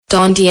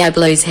Don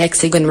Diablo's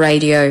Hexagon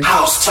Radio.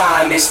 House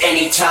time is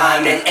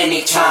anytime, and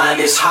anytime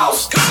is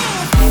house.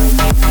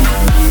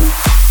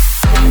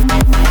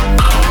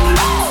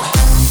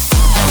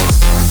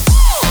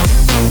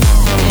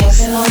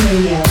 Hexagon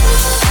Radio.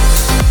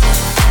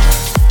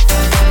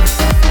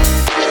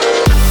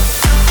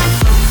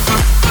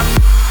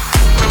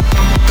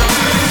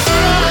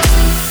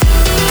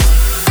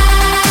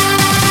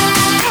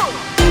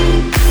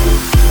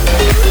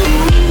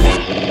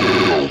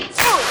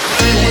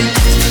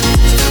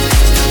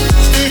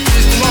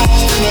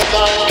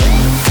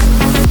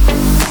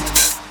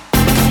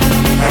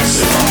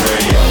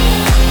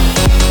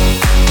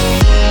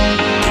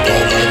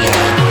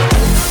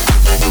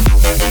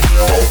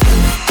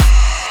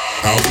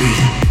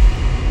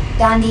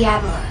 Don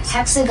Diablo,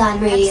 Hexagon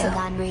Radio.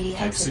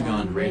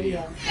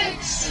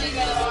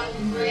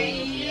 Hexagon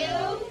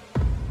Radio.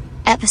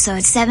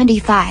 Episode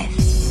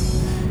 75.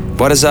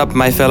 What is up,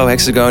 my fellow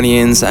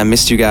Hexagonians? I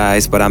missed you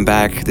guys, but I'm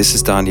back. This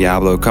is Don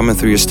Diablo coming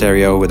through your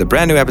stereo with a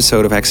brand new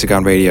episode of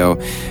Hexagon Radio.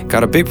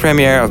 Got a big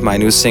premiere of my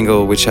new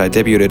single, which I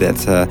debuted at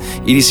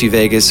EDC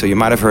Vegas, so you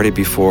might have heard it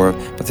before,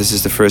 but this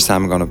is the first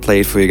time I'm going to play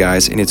it for you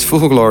guys in its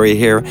full glory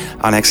here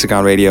on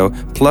Hexagon Radio.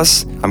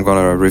 Plus, I'm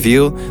going to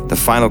reveal the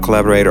final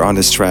collaborator on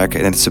this track,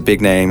 and it's a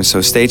big name,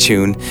 so stay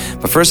tuned.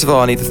 But first of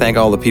all, I need to thank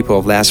all the people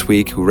of last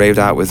week who raved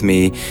out with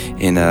me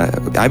in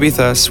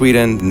Ibiza,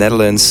 Sweden,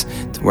 Netherlands,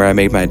 where I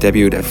made my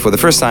debut for the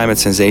first time at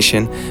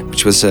Sensation,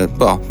 which was,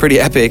 pretty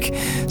epic.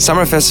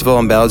 Summer Festival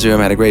in Belgium,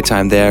 had a great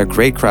time there.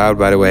 Great crowd,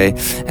 by the way.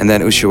 And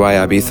then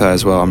Ushuaia, Ibiza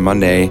as well on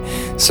Monday.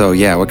 So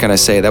yeah, what can I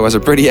say? That was a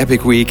pretty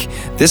epic week.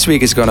 This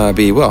week is gonna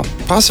be,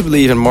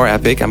 possibly even more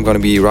epic. I'm gonna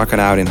be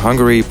rocking out in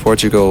Hungary,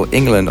 Portugal,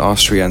 England,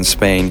 Austria, and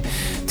Spain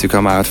to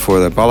come out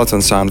for the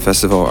Balaton Sound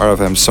Festival,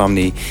 RFM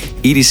Somni,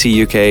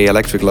 EDC UK,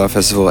 Electric Love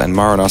Festival, and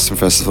Mara Nostrum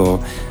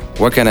Festival.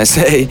 What can I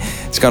say?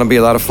 It's gonna be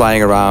a lot of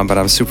flying around, but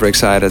I'm super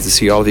excited to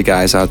see all of you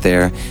guys out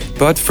there.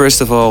 But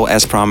first of all,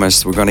 as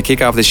promised, we're gonna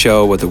kick off the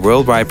show with the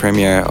worldwide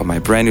premiere of my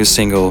brand new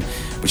single,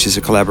 which is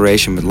a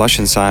collaboration with Lush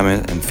and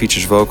Simon and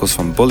features vocals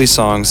from Bully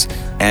Songs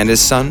and his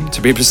son,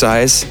 to be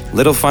precise.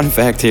 Little fun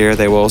fact here,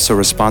 they were also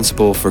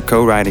responsible for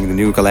co-writing the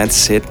new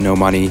Galantis hit, No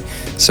Money,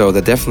 so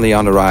they're definitely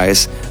on the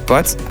rise.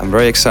 But I'm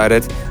very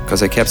excited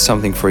because I kept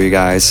something for you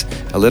guys,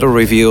 a little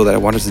reveal that I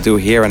wanted to do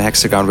here on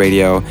Hexagon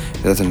Radio.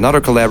 There's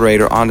another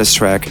collaborator on this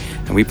track,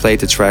 and we played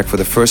the track for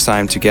the first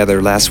time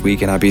together last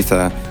week in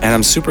Ibiza. And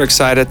I'm super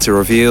excited to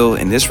reveal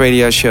in this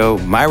radio show,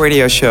 my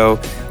radio show,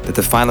 that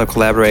the final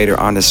collaborator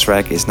on this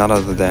track is none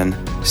other than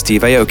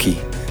Steve Aoki.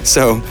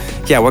 So,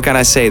 yeah, what can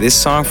I say? This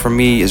song for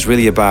me is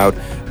really about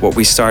what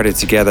we started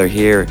together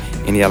here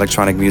in the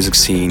electronic music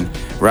scene.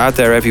 We're out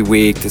there every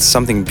week. It's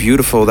something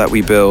beautiful that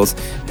we built,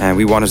 and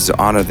we wanted to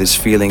honor this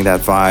feeling, that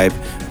vibe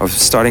of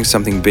starting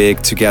something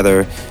big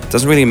together. It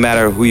doesn't really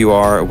matter who you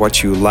are, or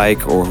what you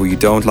like, or who you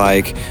don't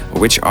like,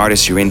 or which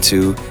artist you're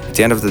into. At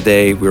the end of the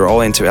day, we're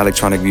all into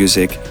electronic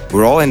music.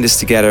 We're all in this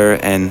together,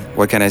 and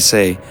what can I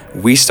say?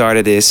 We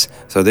started this,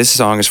 so this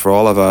song is for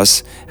all of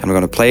us, and we're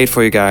gonna play it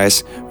for you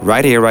guys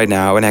right here, right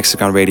now in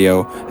Hexagon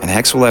Radio, and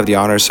Hex will have the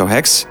honor, so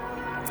Hex,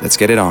 let's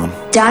get it on.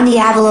 Don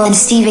Diablo and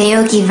Steve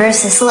Aoki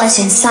versus Lush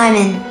and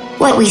Simon.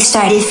 What we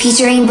started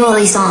featuring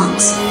Bully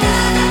Songs.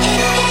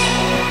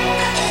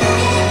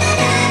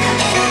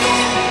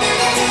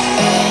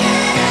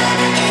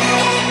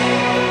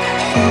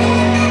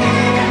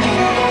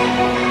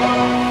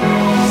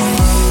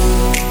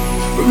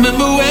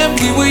 Remember when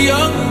we were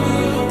young,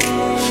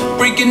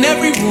 breaking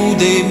every rule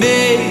they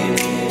made.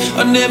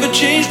 I never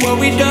changed what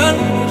we done.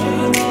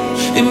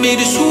 It made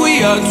us who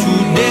we are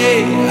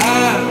today.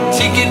 I'm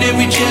taking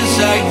every chance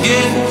I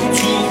get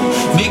to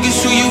make it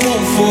so you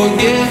won't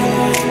forget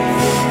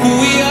who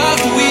we are,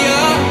 who we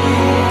are.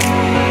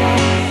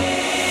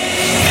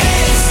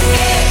 This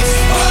is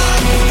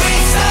what we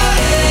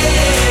started.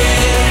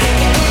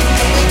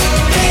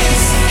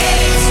 This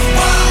is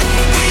what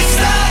we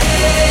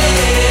started.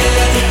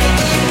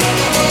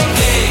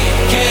 They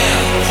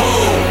can't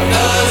hold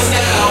us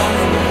down.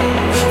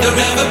 There'll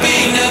never be,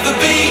 never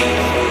be,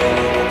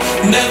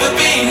 never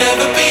be,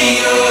 never be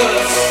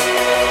yours.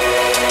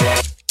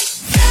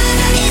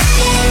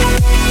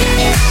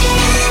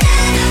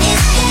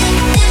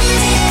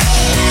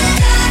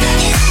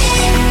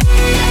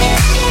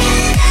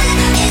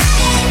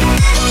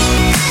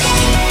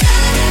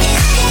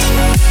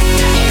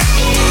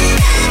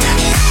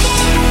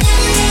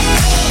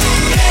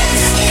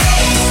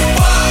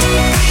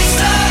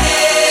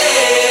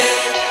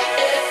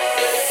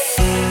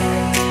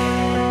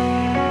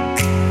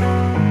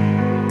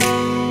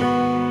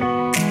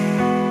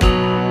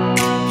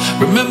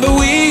 Remember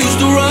we used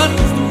to run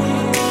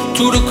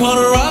to the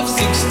corner of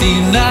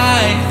 69.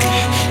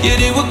 Yeah,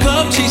 they would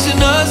come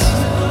chasing us.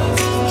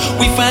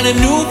 We find a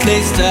new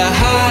place to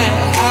hide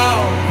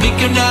out,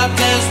 making our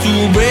plans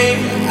to break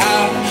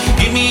out.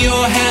 Give me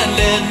your hand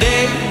and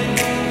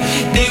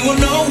they will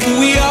know who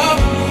we are.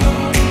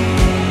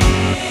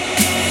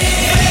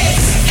 This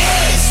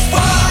is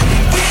what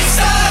we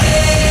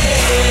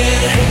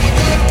started.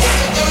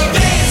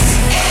 This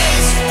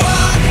is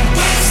what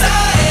we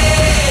started.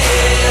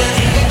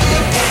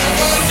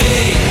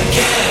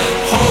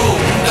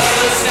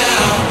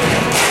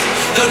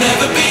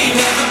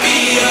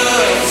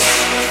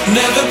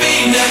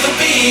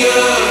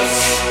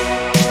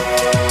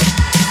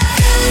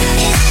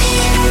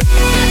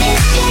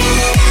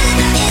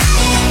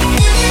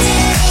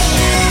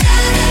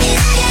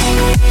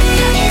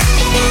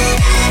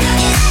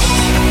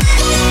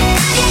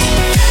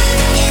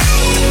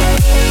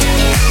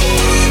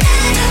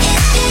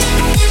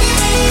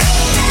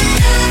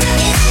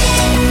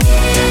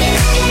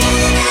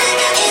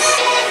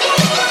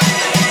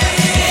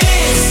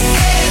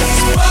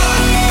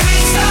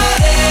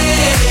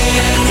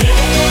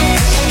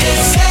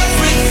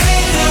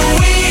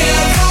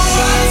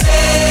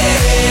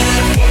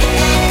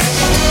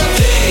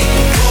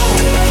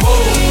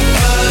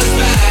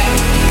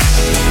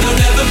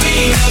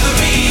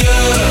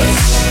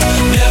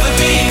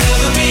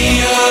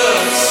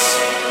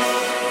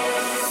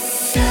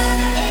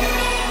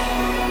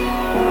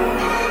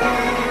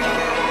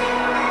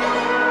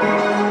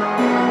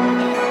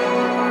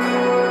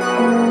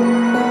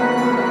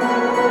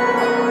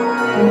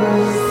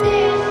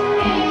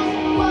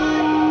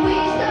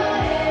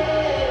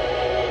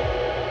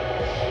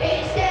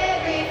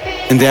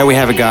 And there we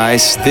have it,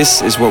 guys.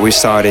 This is what we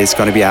started. It's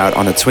going to be out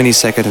on the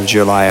 22nd of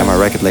July on my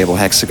record label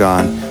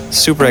Hexagon.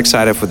 Super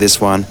excited for this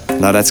one.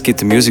 Now let's get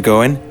the music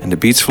going and the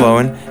beats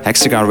flowing.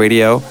 Hexagon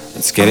Radio,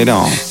 let's get it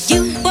on.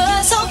 You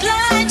were so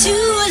blind to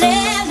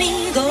let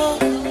me go.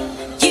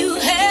 You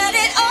had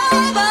it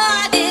all, but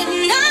I did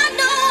not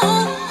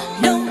know.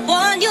 No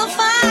one you'll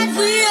find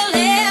will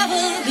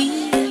ever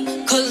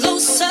be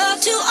closer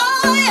to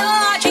all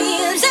your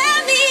dreams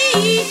and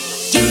me.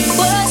 You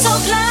were so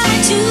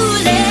blind to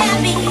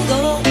let me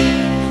go.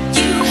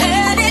 You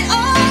had it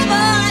all,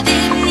 but I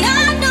did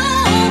not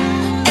know.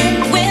 And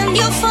when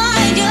you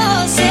find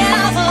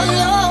yourself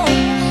alone,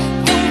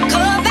 don't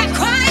come back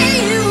crying.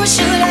 You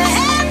should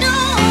have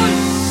known.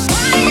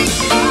 Why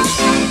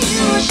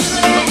you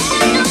should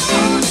have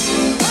known.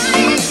 Why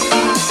you should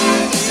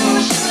have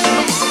known.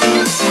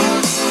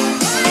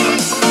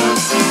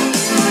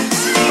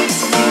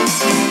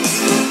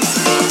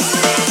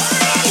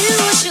 You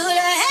should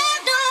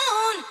have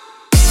known.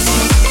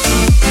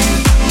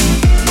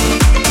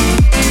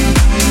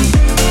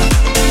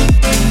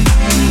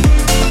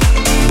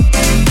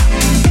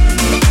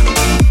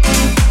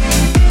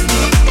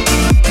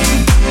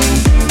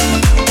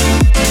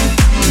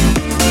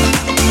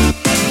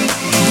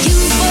 You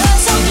were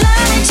so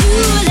blind to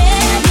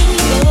let me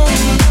go.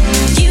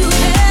 You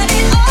had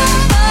it all,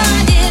 but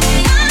I did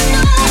not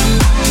know.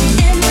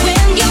 And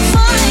when you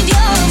find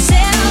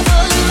yourself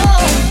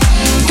alone,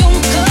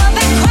 don't come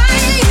back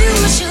crying. You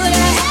should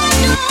have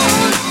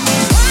known.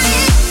 Why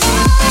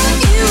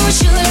you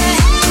should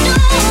have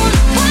known.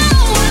 Why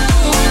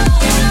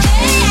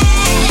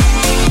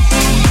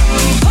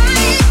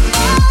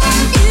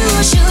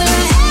you should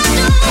have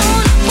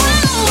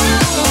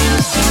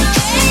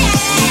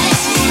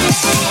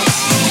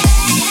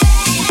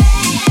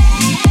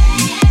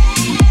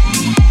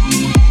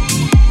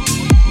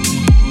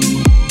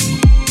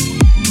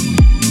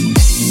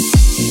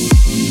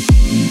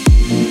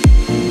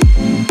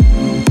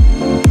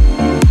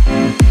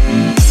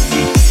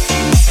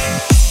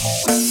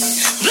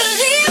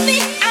Believe me,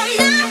 I'm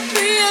not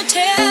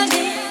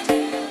pretending.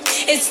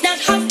 It's not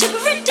hard to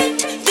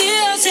predict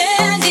this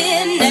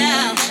ending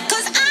now.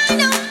 'Cause I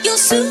know you'll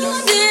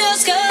soon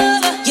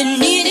discover you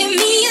needed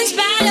me in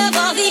spite of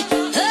all the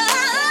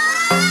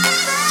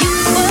You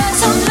were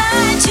so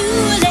blind to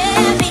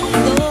let me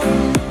go.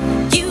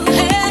 You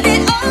had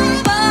it all,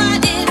 but I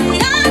did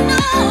not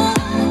know.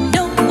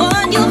 No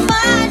one you'll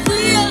find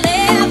will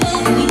ever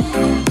be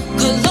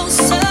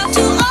closer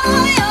to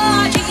all your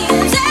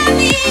dreams and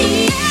me.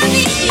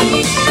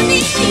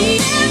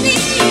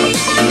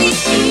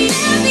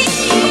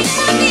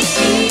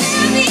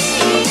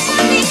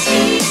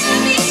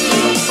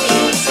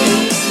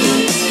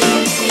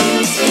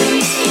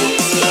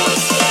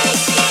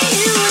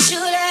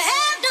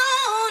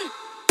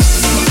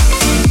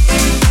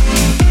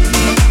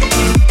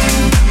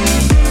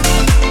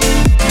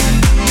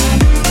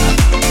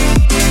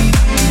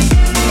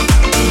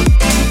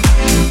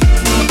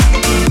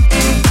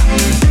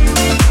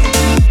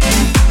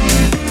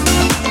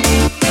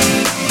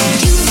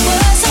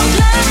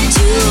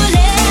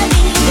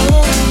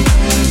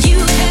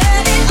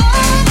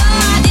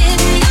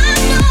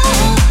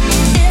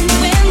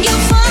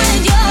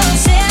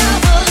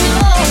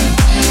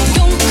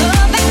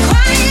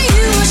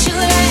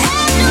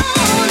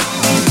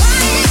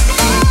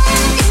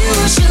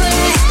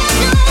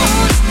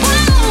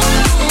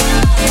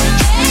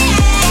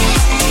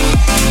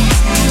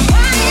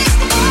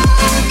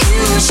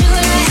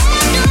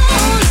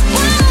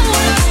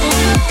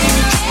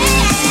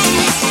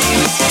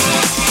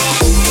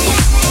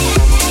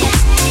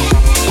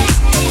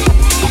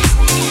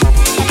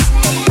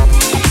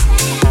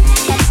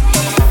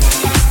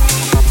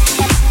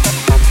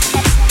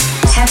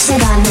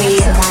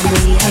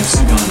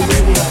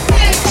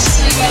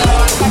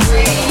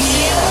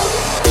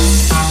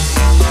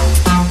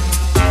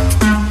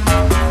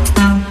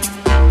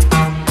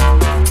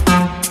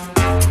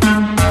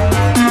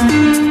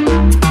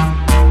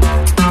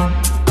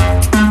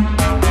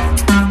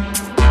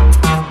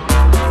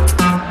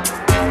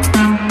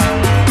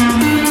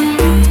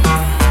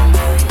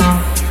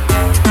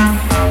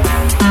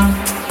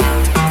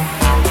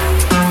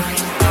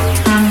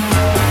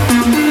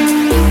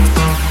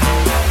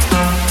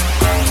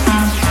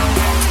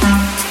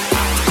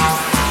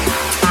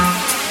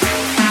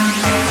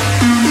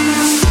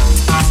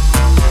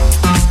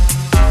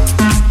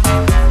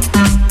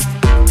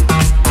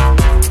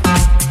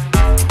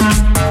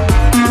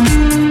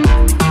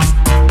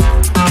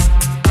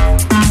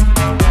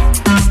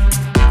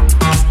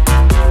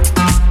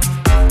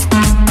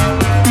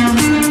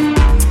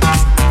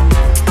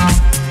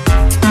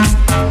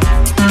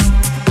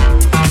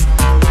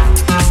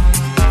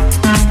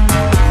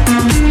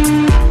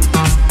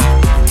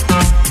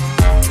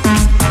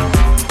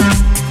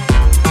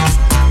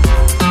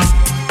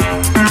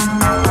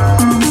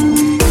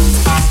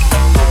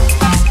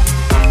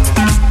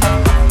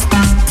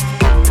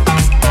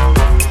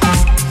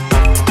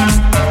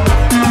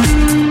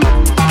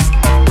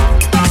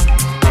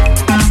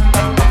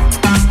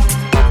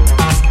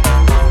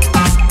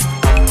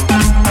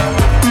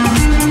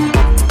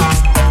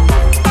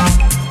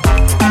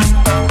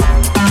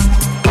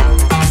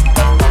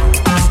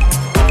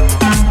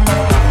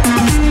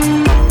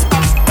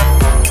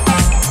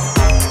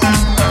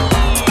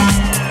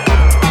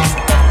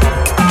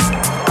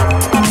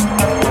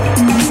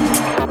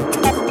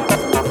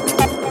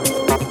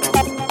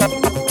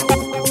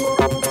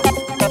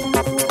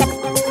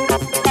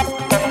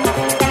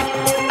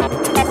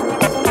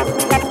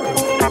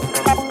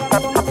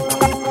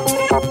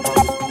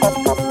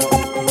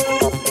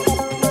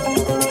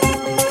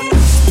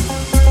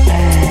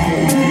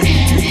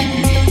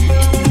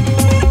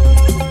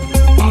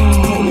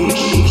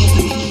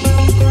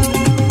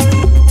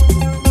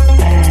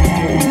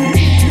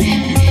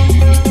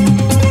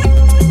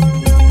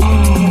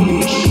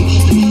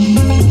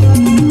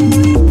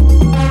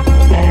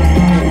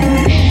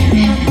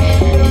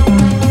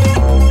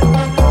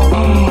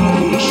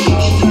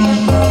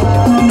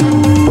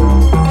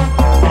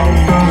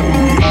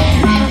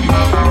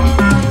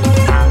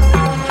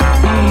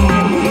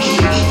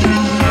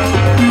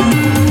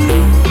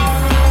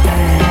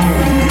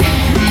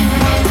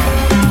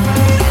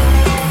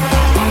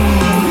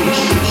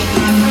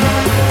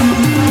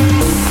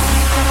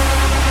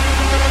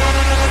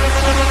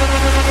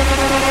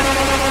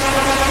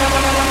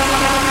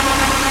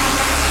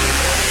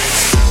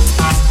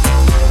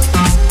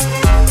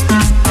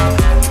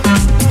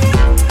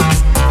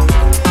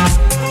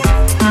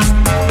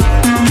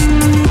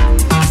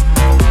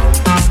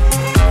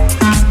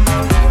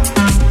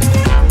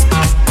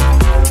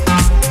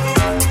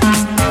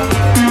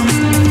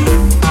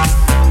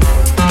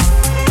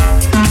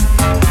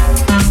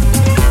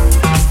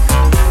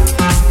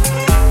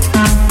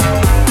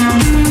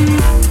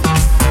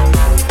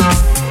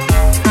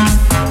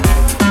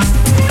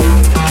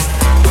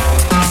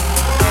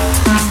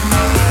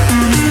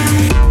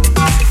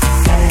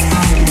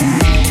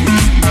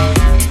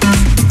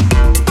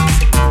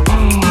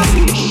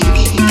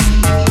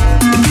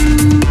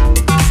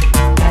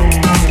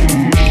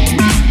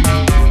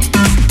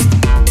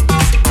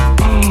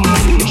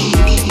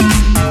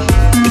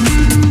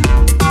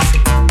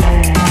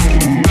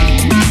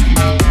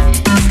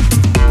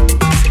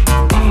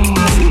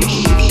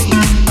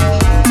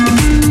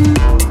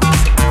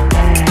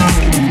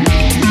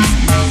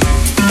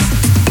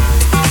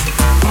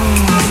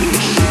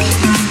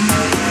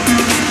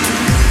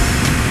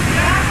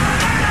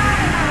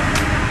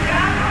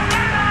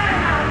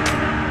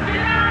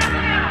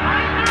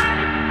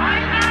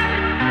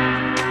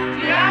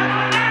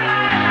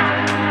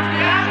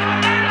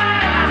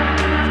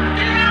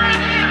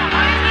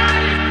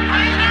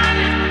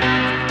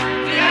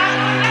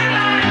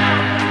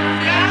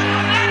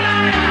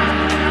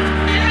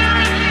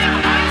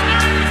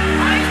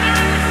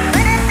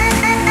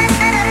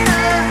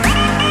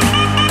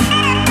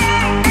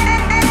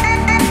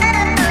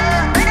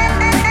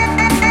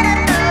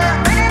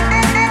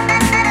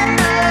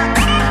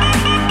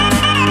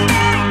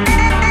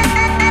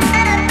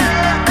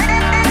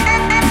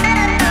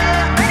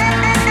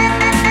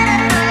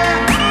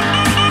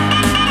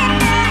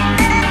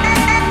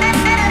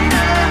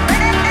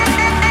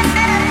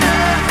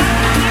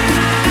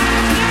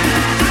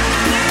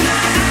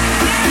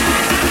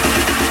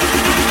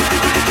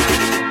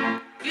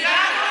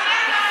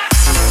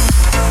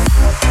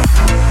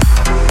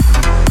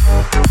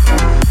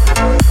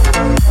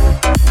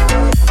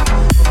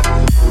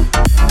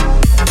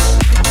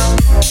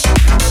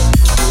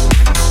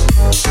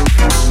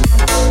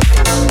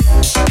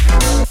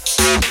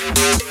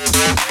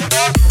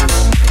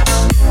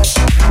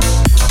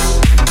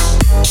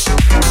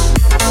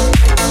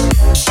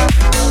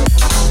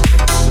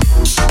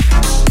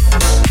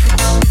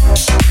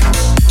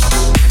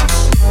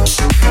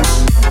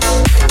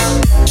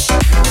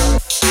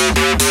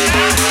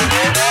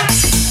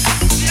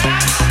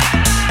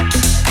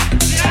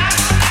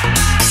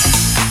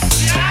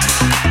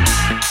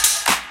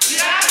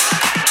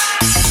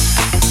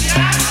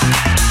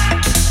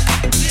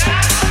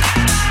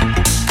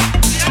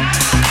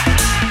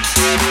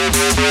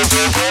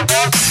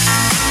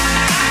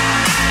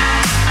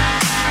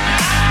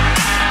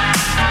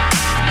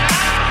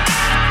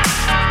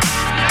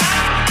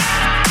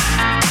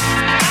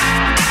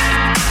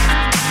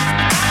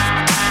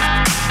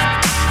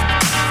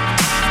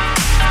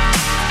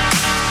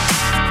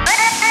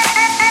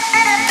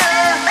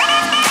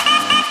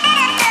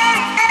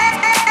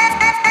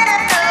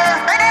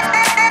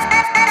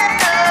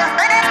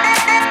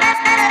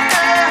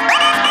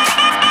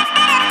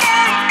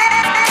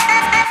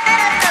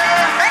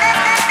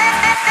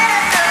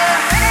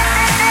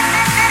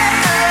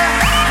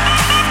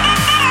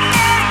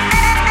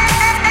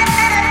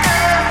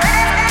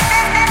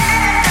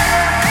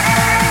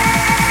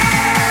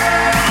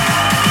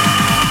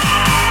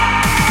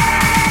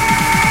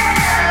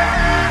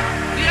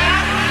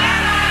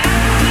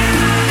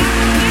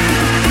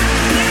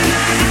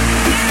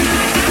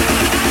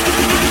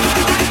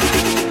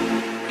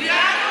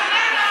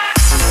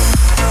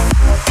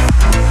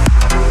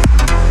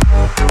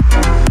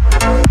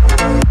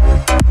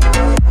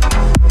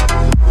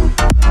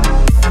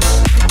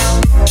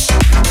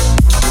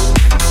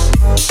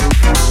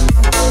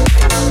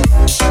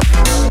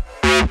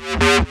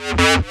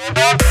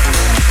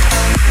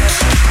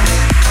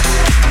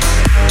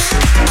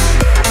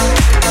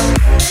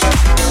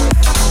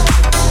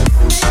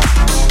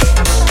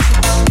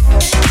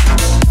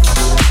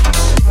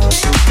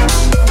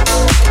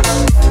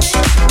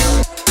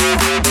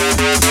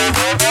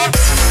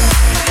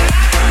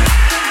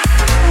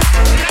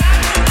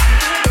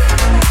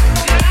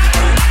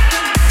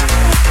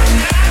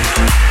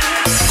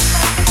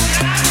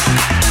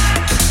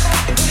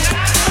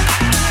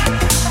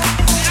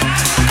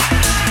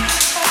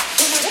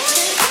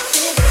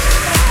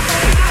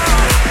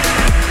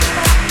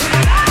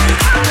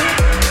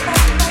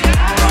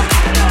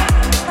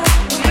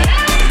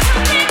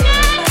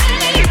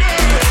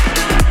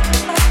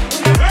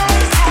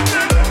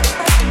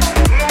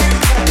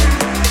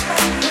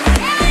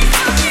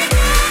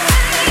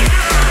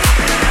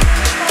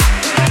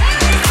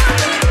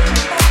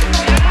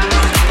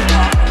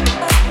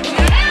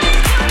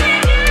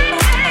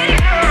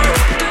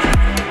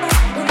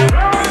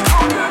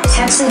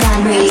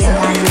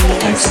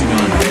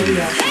 Hexagon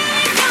Radio.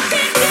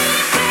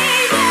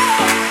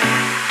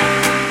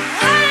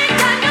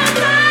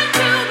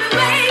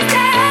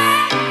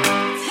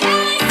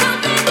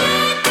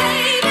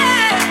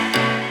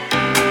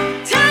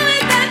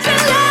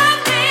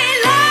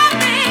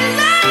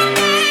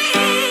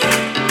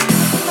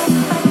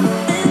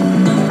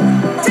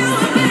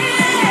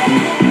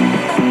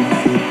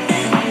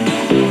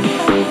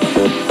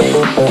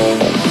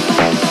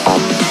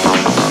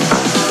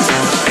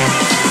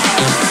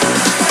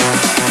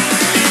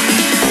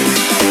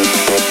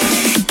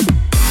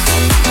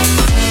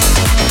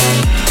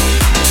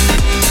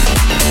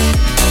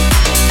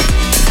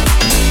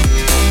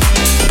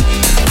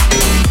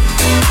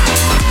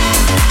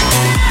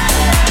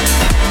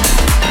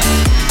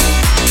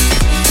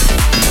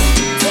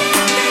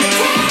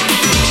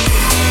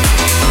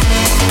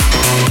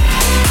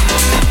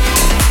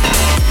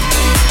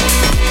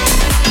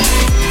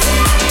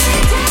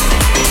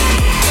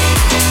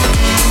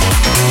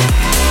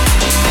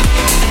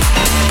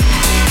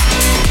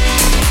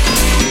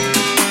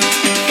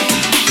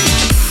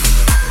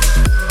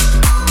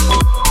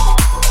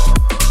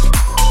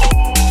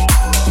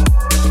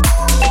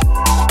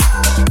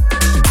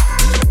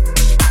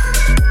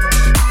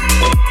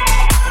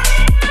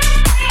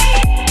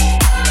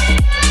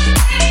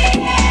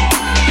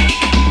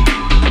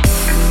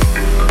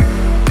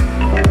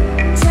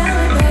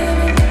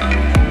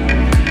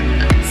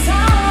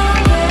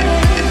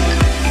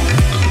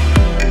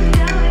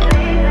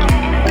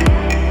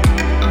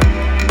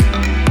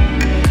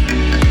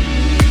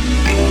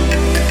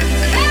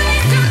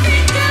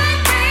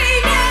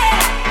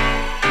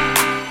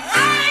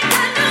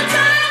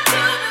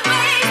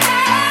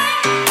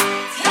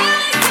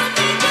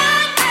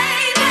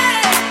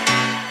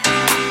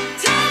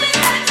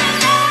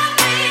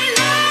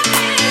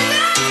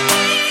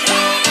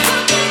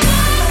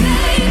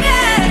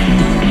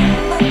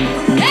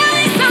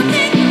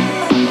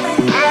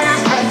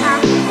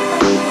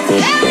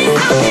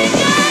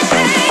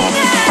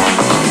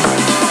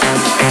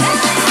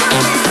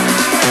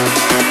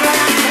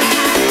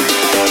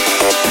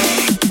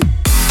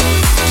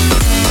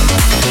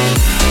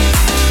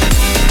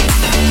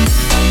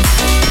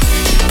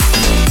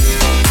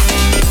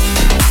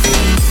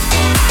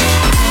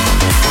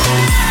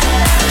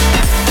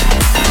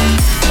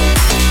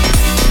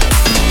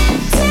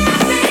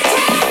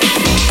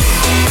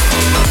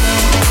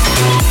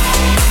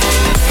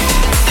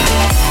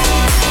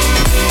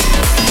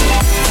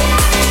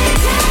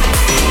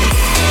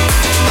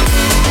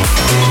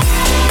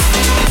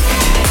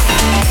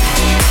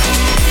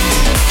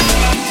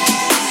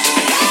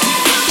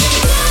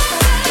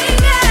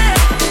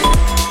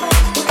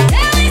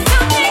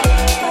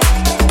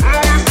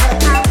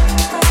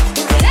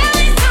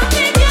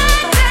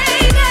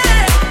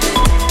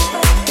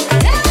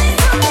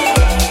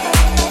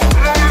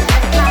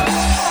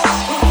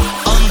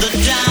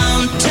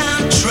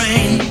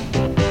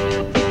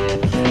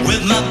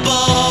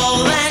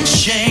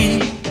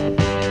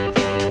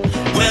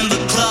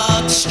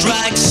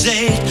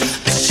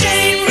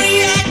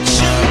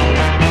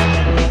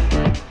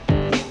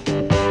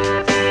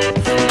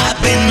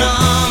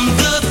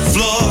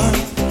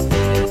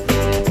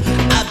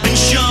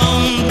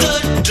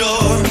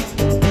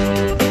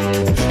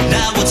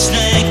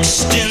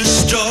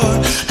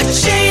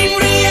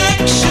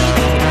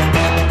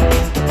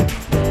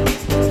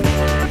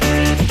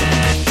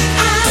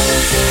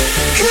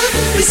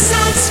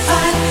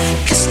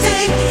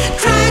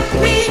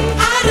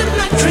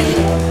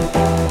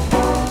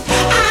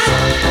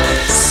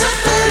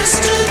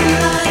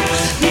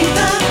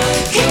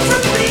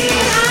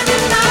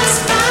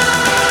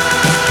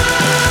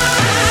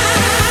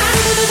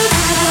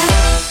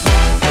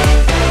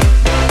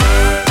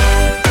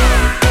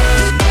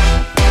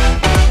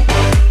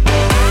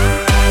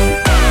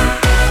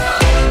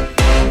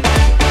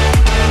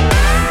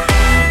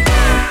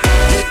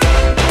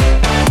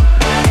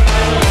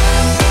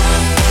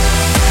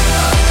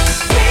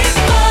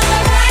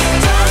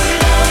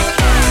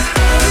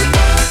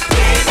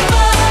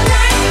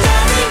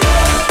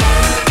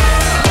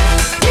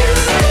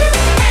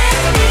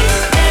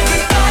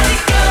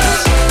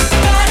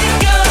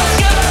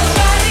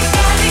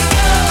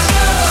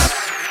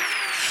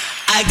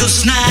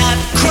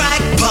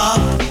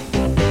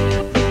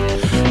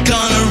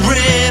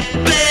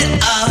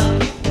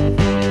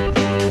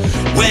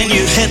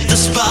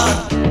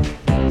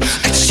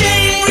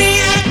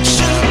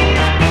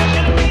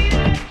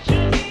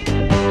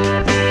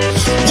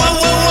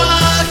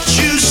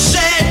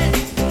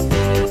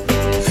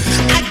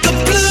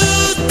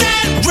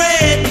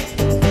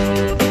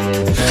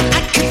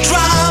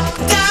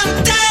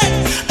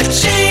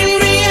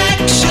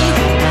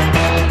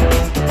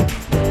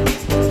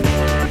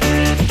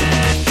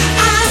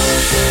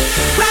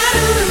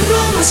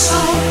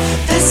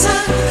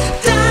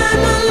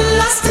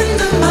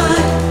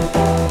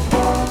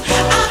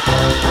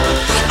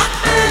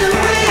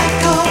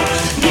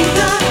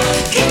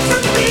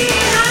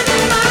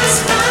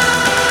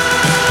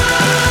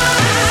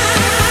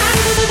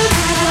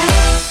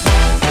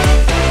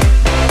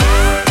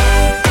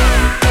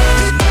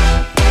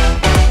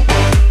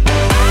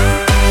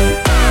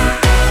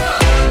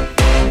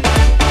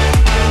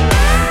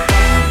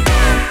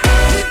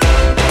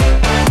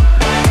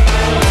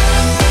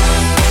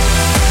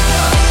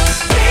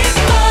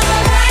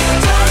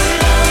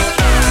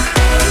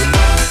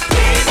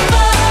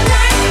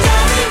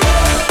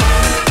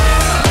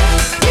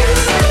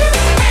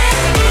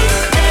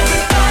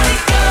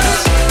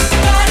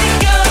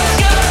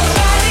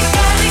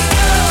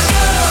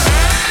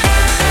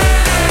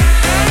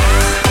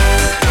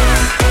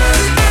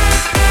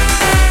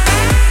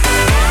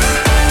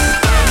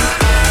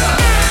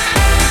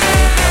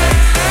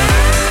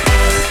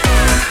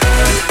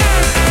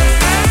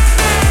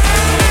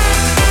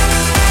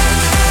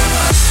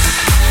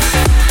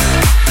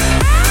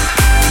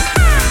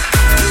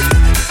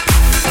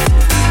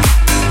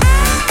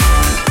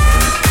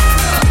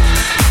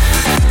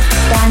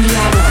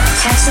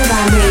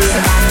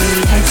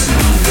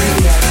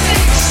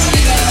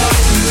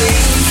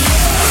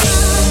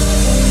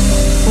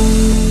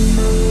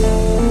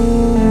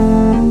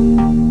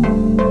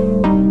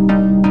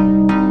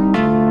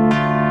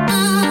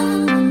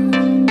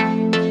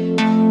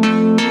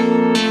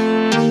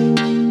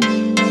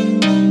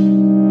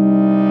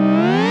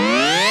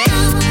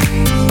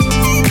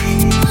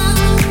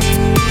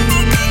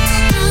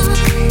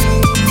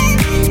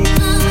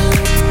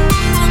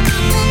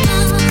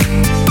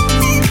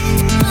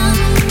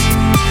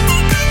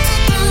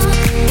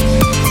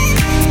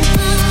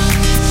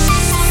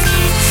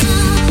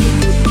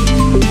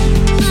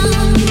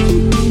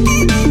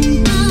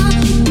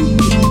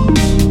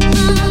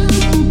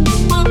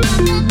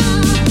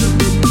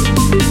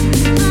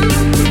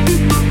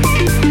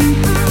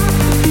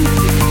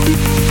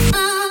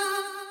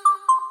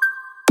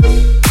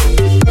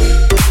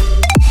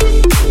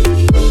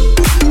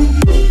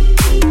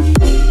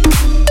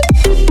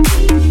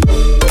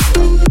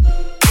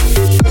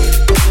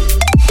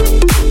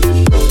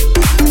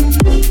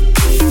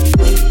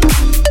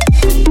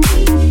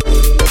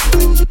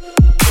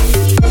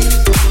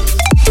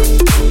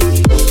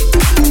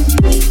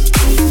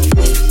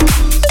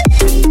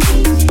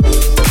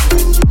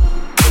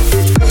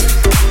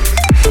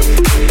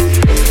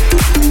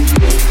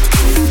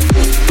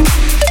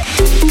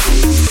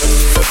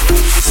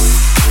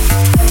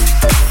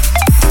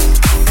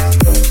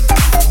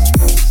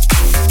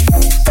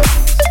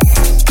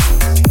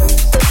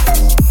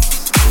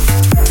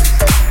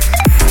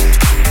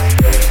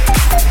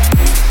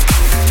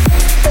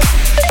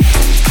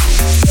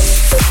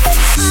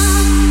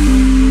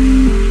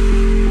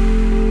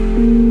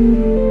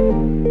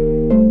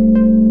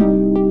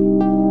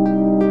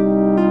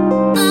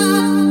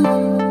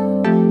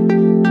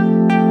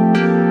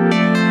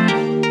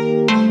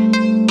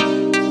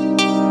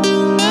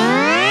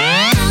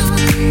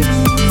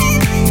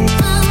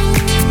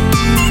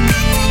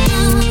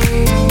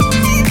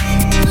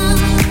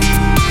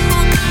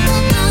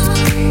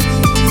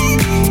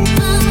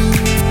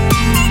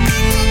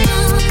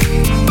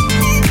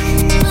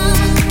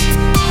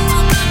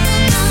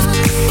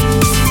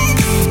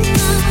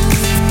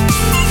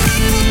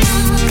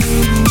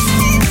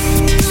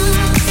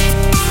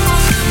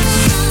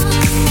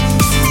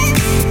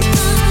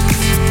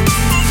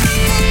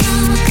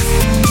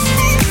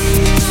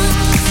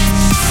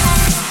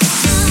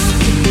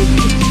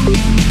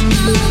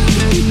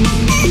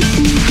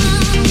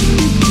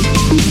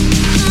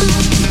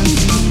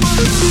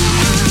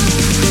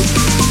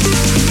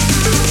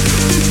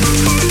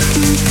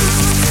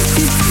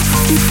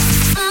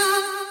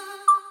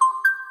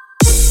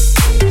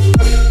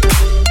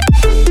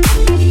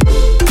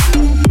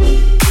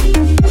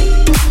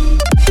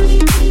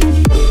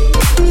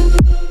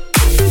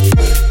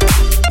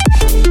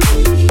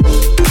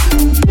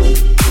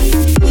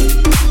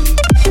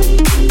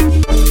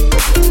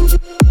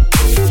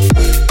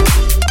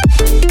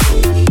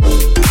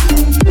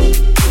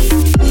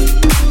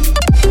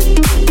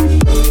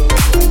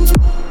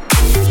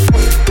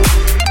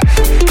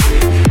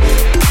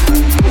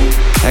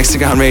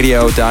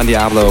 Radio, Don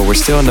Diablo. We're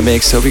still in the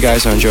mix. Hope you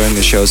guys are enjoying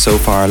the show so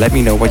far. Let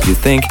me know what you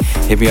think.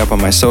 Hit me up on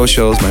my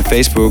socials, my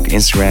Facebook,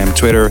 Instagram,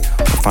 Twitter,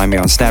 or find me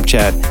on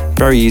Snapchat.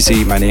 Very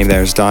easy. My name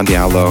there is Don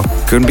Diablo.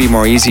 Couldn't be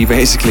more easy,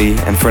 basically.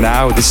 And for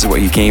now, this is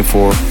what you came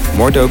for.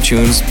 More dope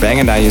tunes,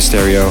 banging down your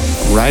stereo,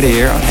 right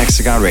here on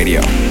Hexagon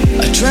Radio.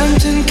 I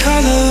dreamt in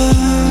color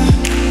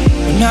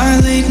when I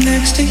laid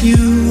next to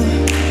you.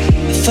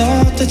 I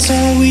thought that's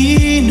all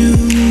we knew.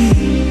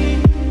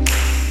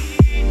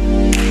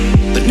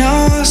 But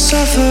now I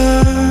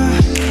suffer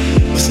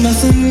with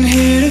nothing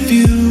here to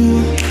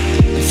view,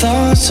 and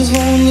thoughts of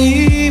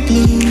only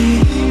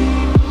blue.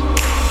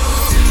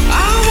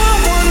 I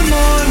want one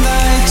more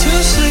night to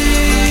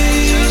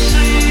sleep.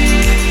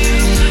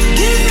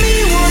 Give me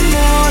one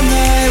more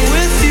night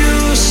with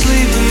you,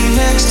 sleeping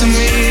next to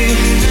me.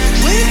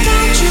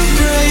 Without you,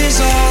 gray is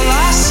all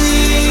I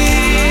see,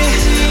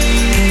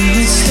 and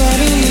it's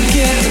starting to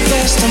get the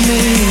best of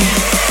me.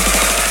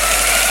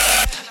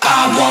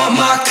 I want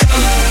my colors.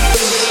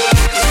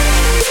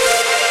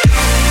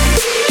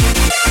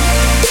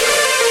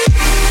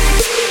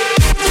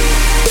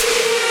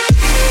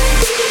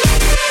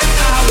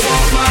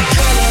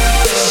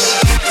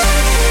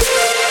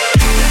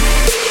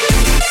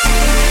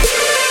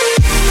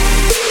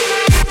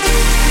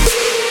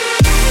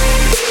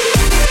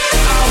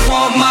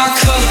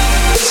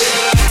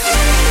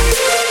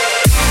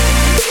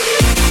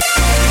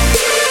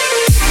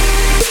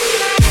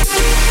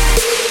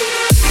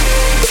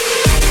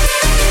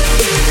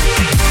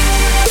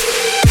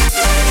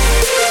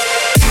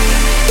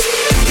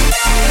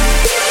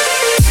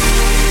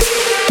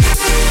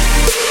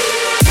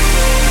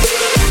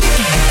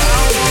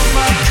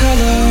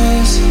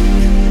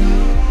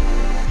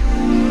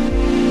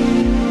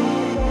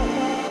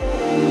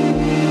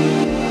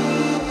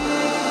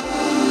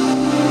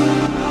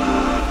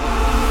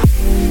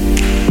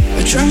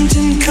 Dreamt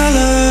in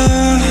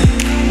color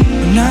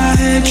when I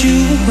had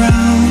you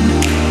around.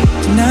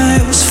 The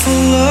night was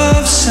full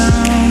of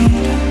sound,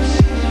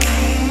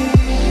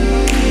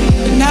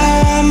 but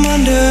now I'm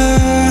under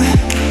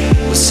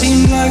what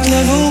seemed like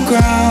level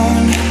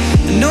ground.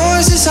 The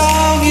noises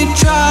all get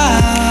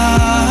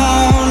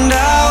drowned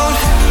out.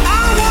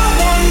 I want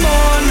one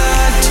more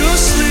night to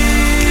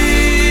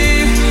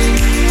sleep.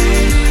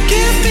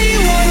 Give me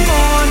one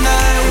more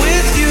night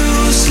with you,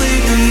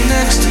 sleeping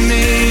next to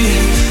me.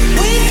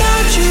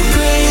 You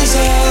gray is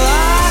all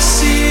I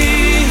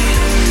see,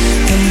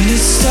 and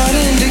it's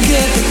starting to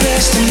get the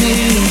best of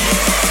me.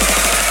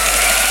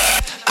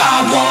 I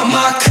want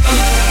my colors.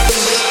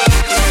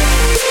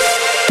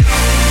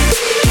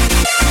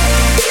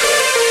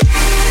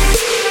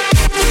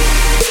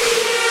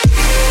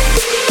 I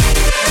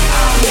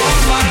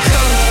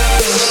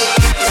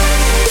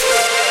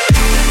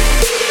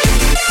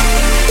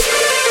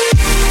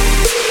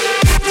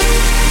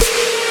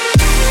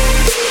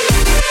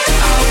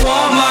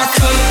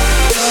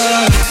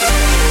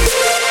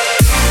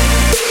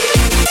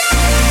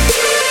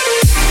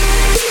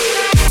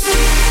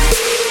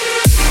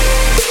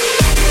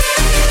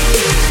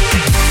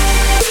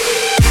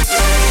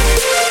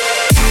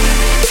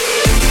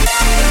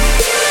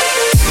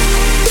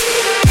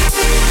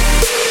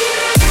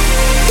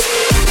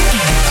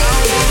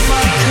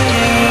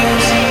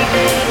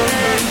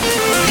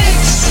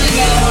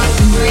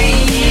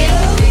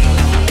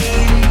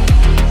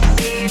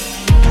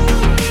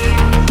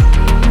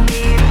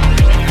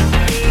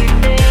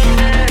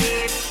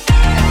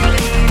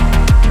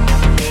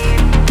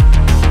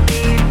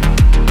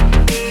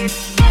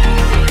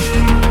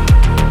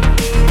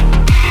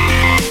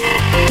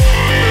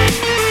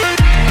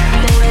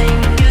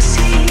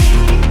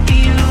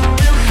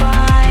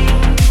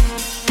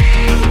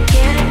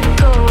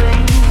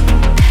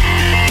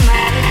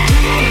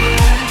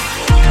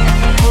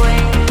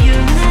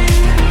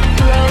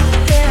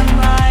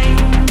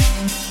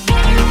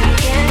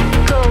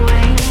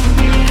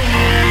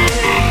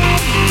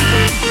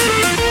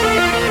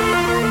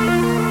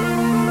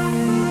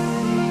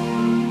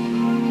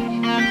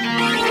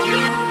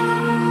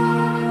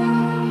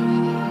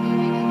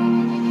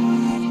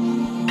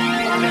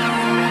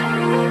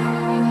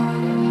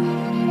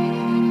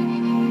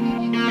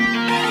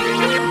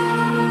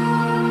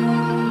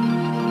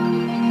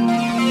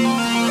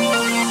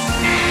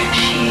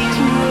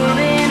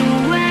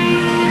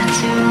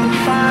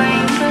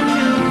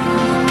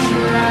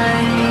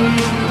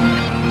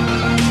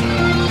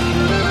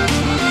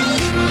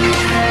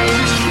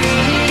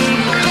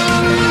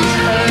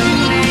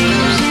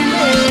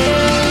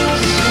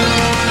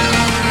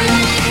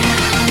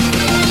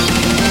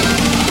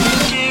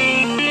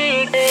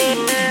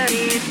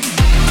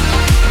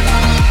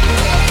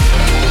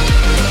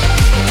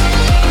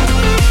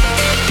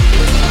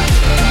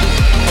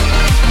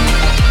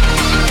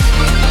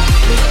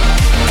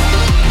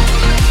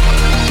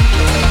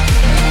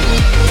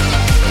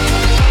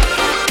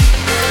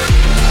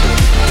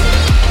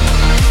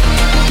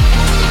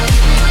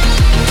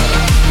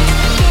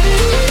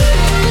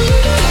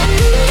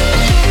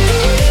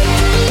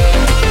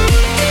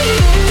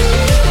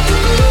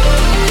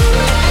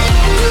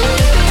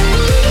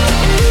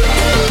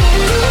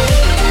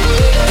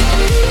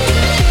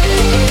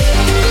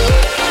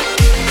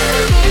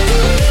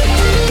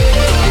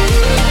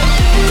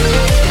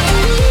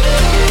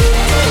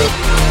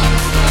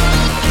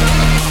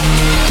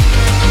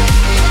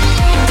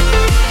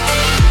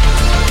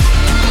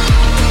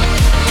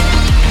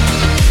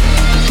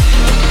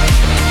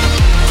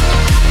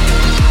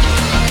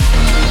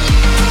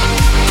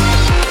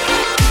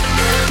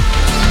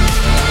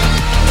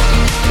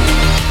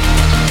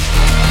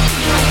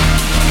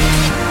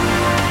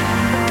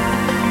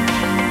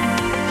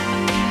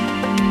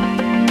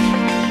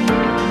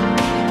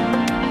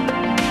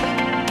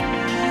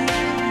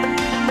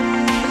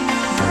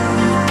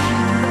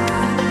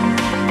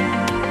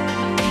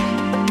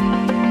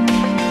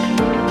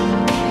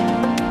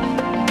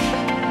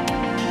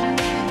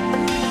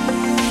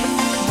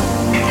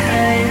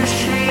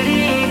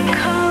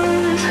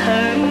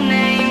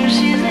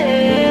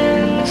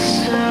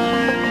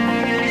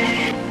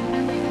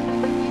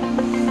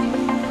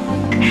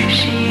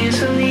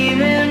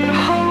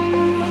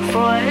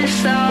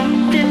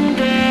something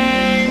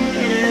better.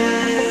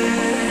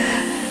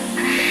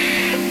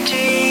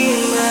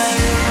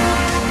 Dreamer.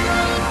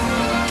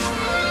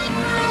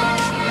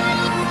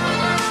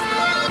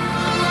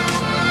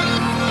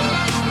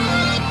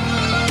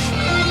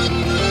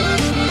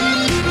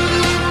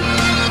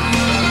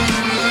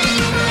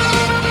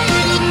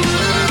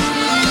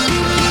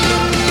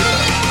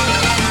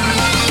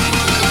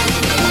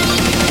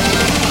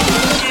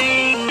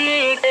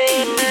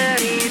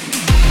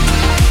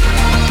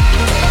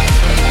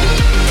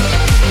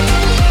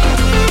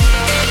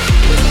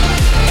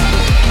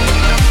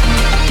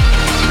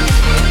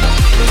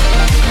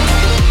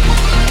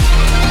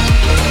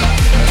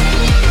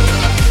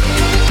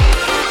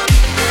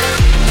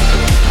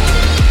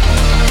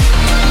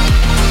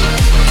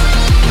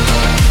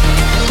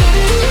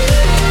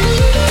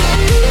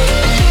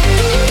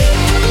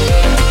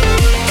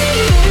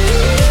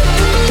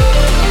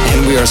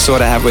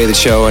 Sort of halfway the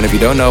show, and if you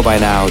don't know by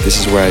now, this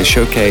is where I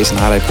showcase and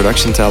highlight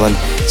production talent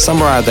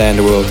somewhere out there in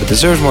the world that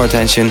deserves more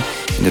attention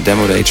in the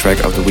Demo Day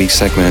Track of the Week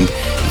segment.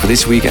 And for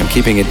this week, I'm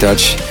keeping it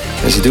Dutch.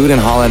 There's a dude in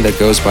Holland that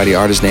goes by the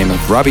artist name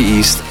of Robbie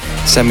East.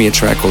 Sent me a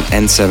track called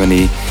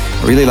N70.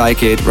 I really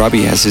like it.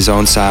 Robbie has his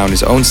own sound,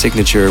 his own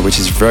signature, which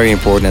is very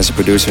important as a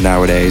producer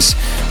nowadays.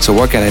 So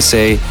what can I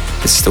say?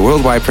 This is the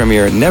worldwide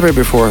premiere, never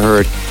before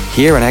heard,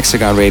 here on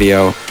Hexagon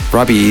Radio.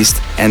 Robbie East,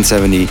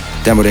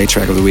 N70, Demo Day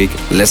Track of the Week.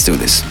 Let's do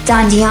this.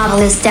 Don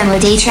Diablo's Demo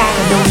Day Track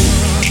of the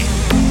Week.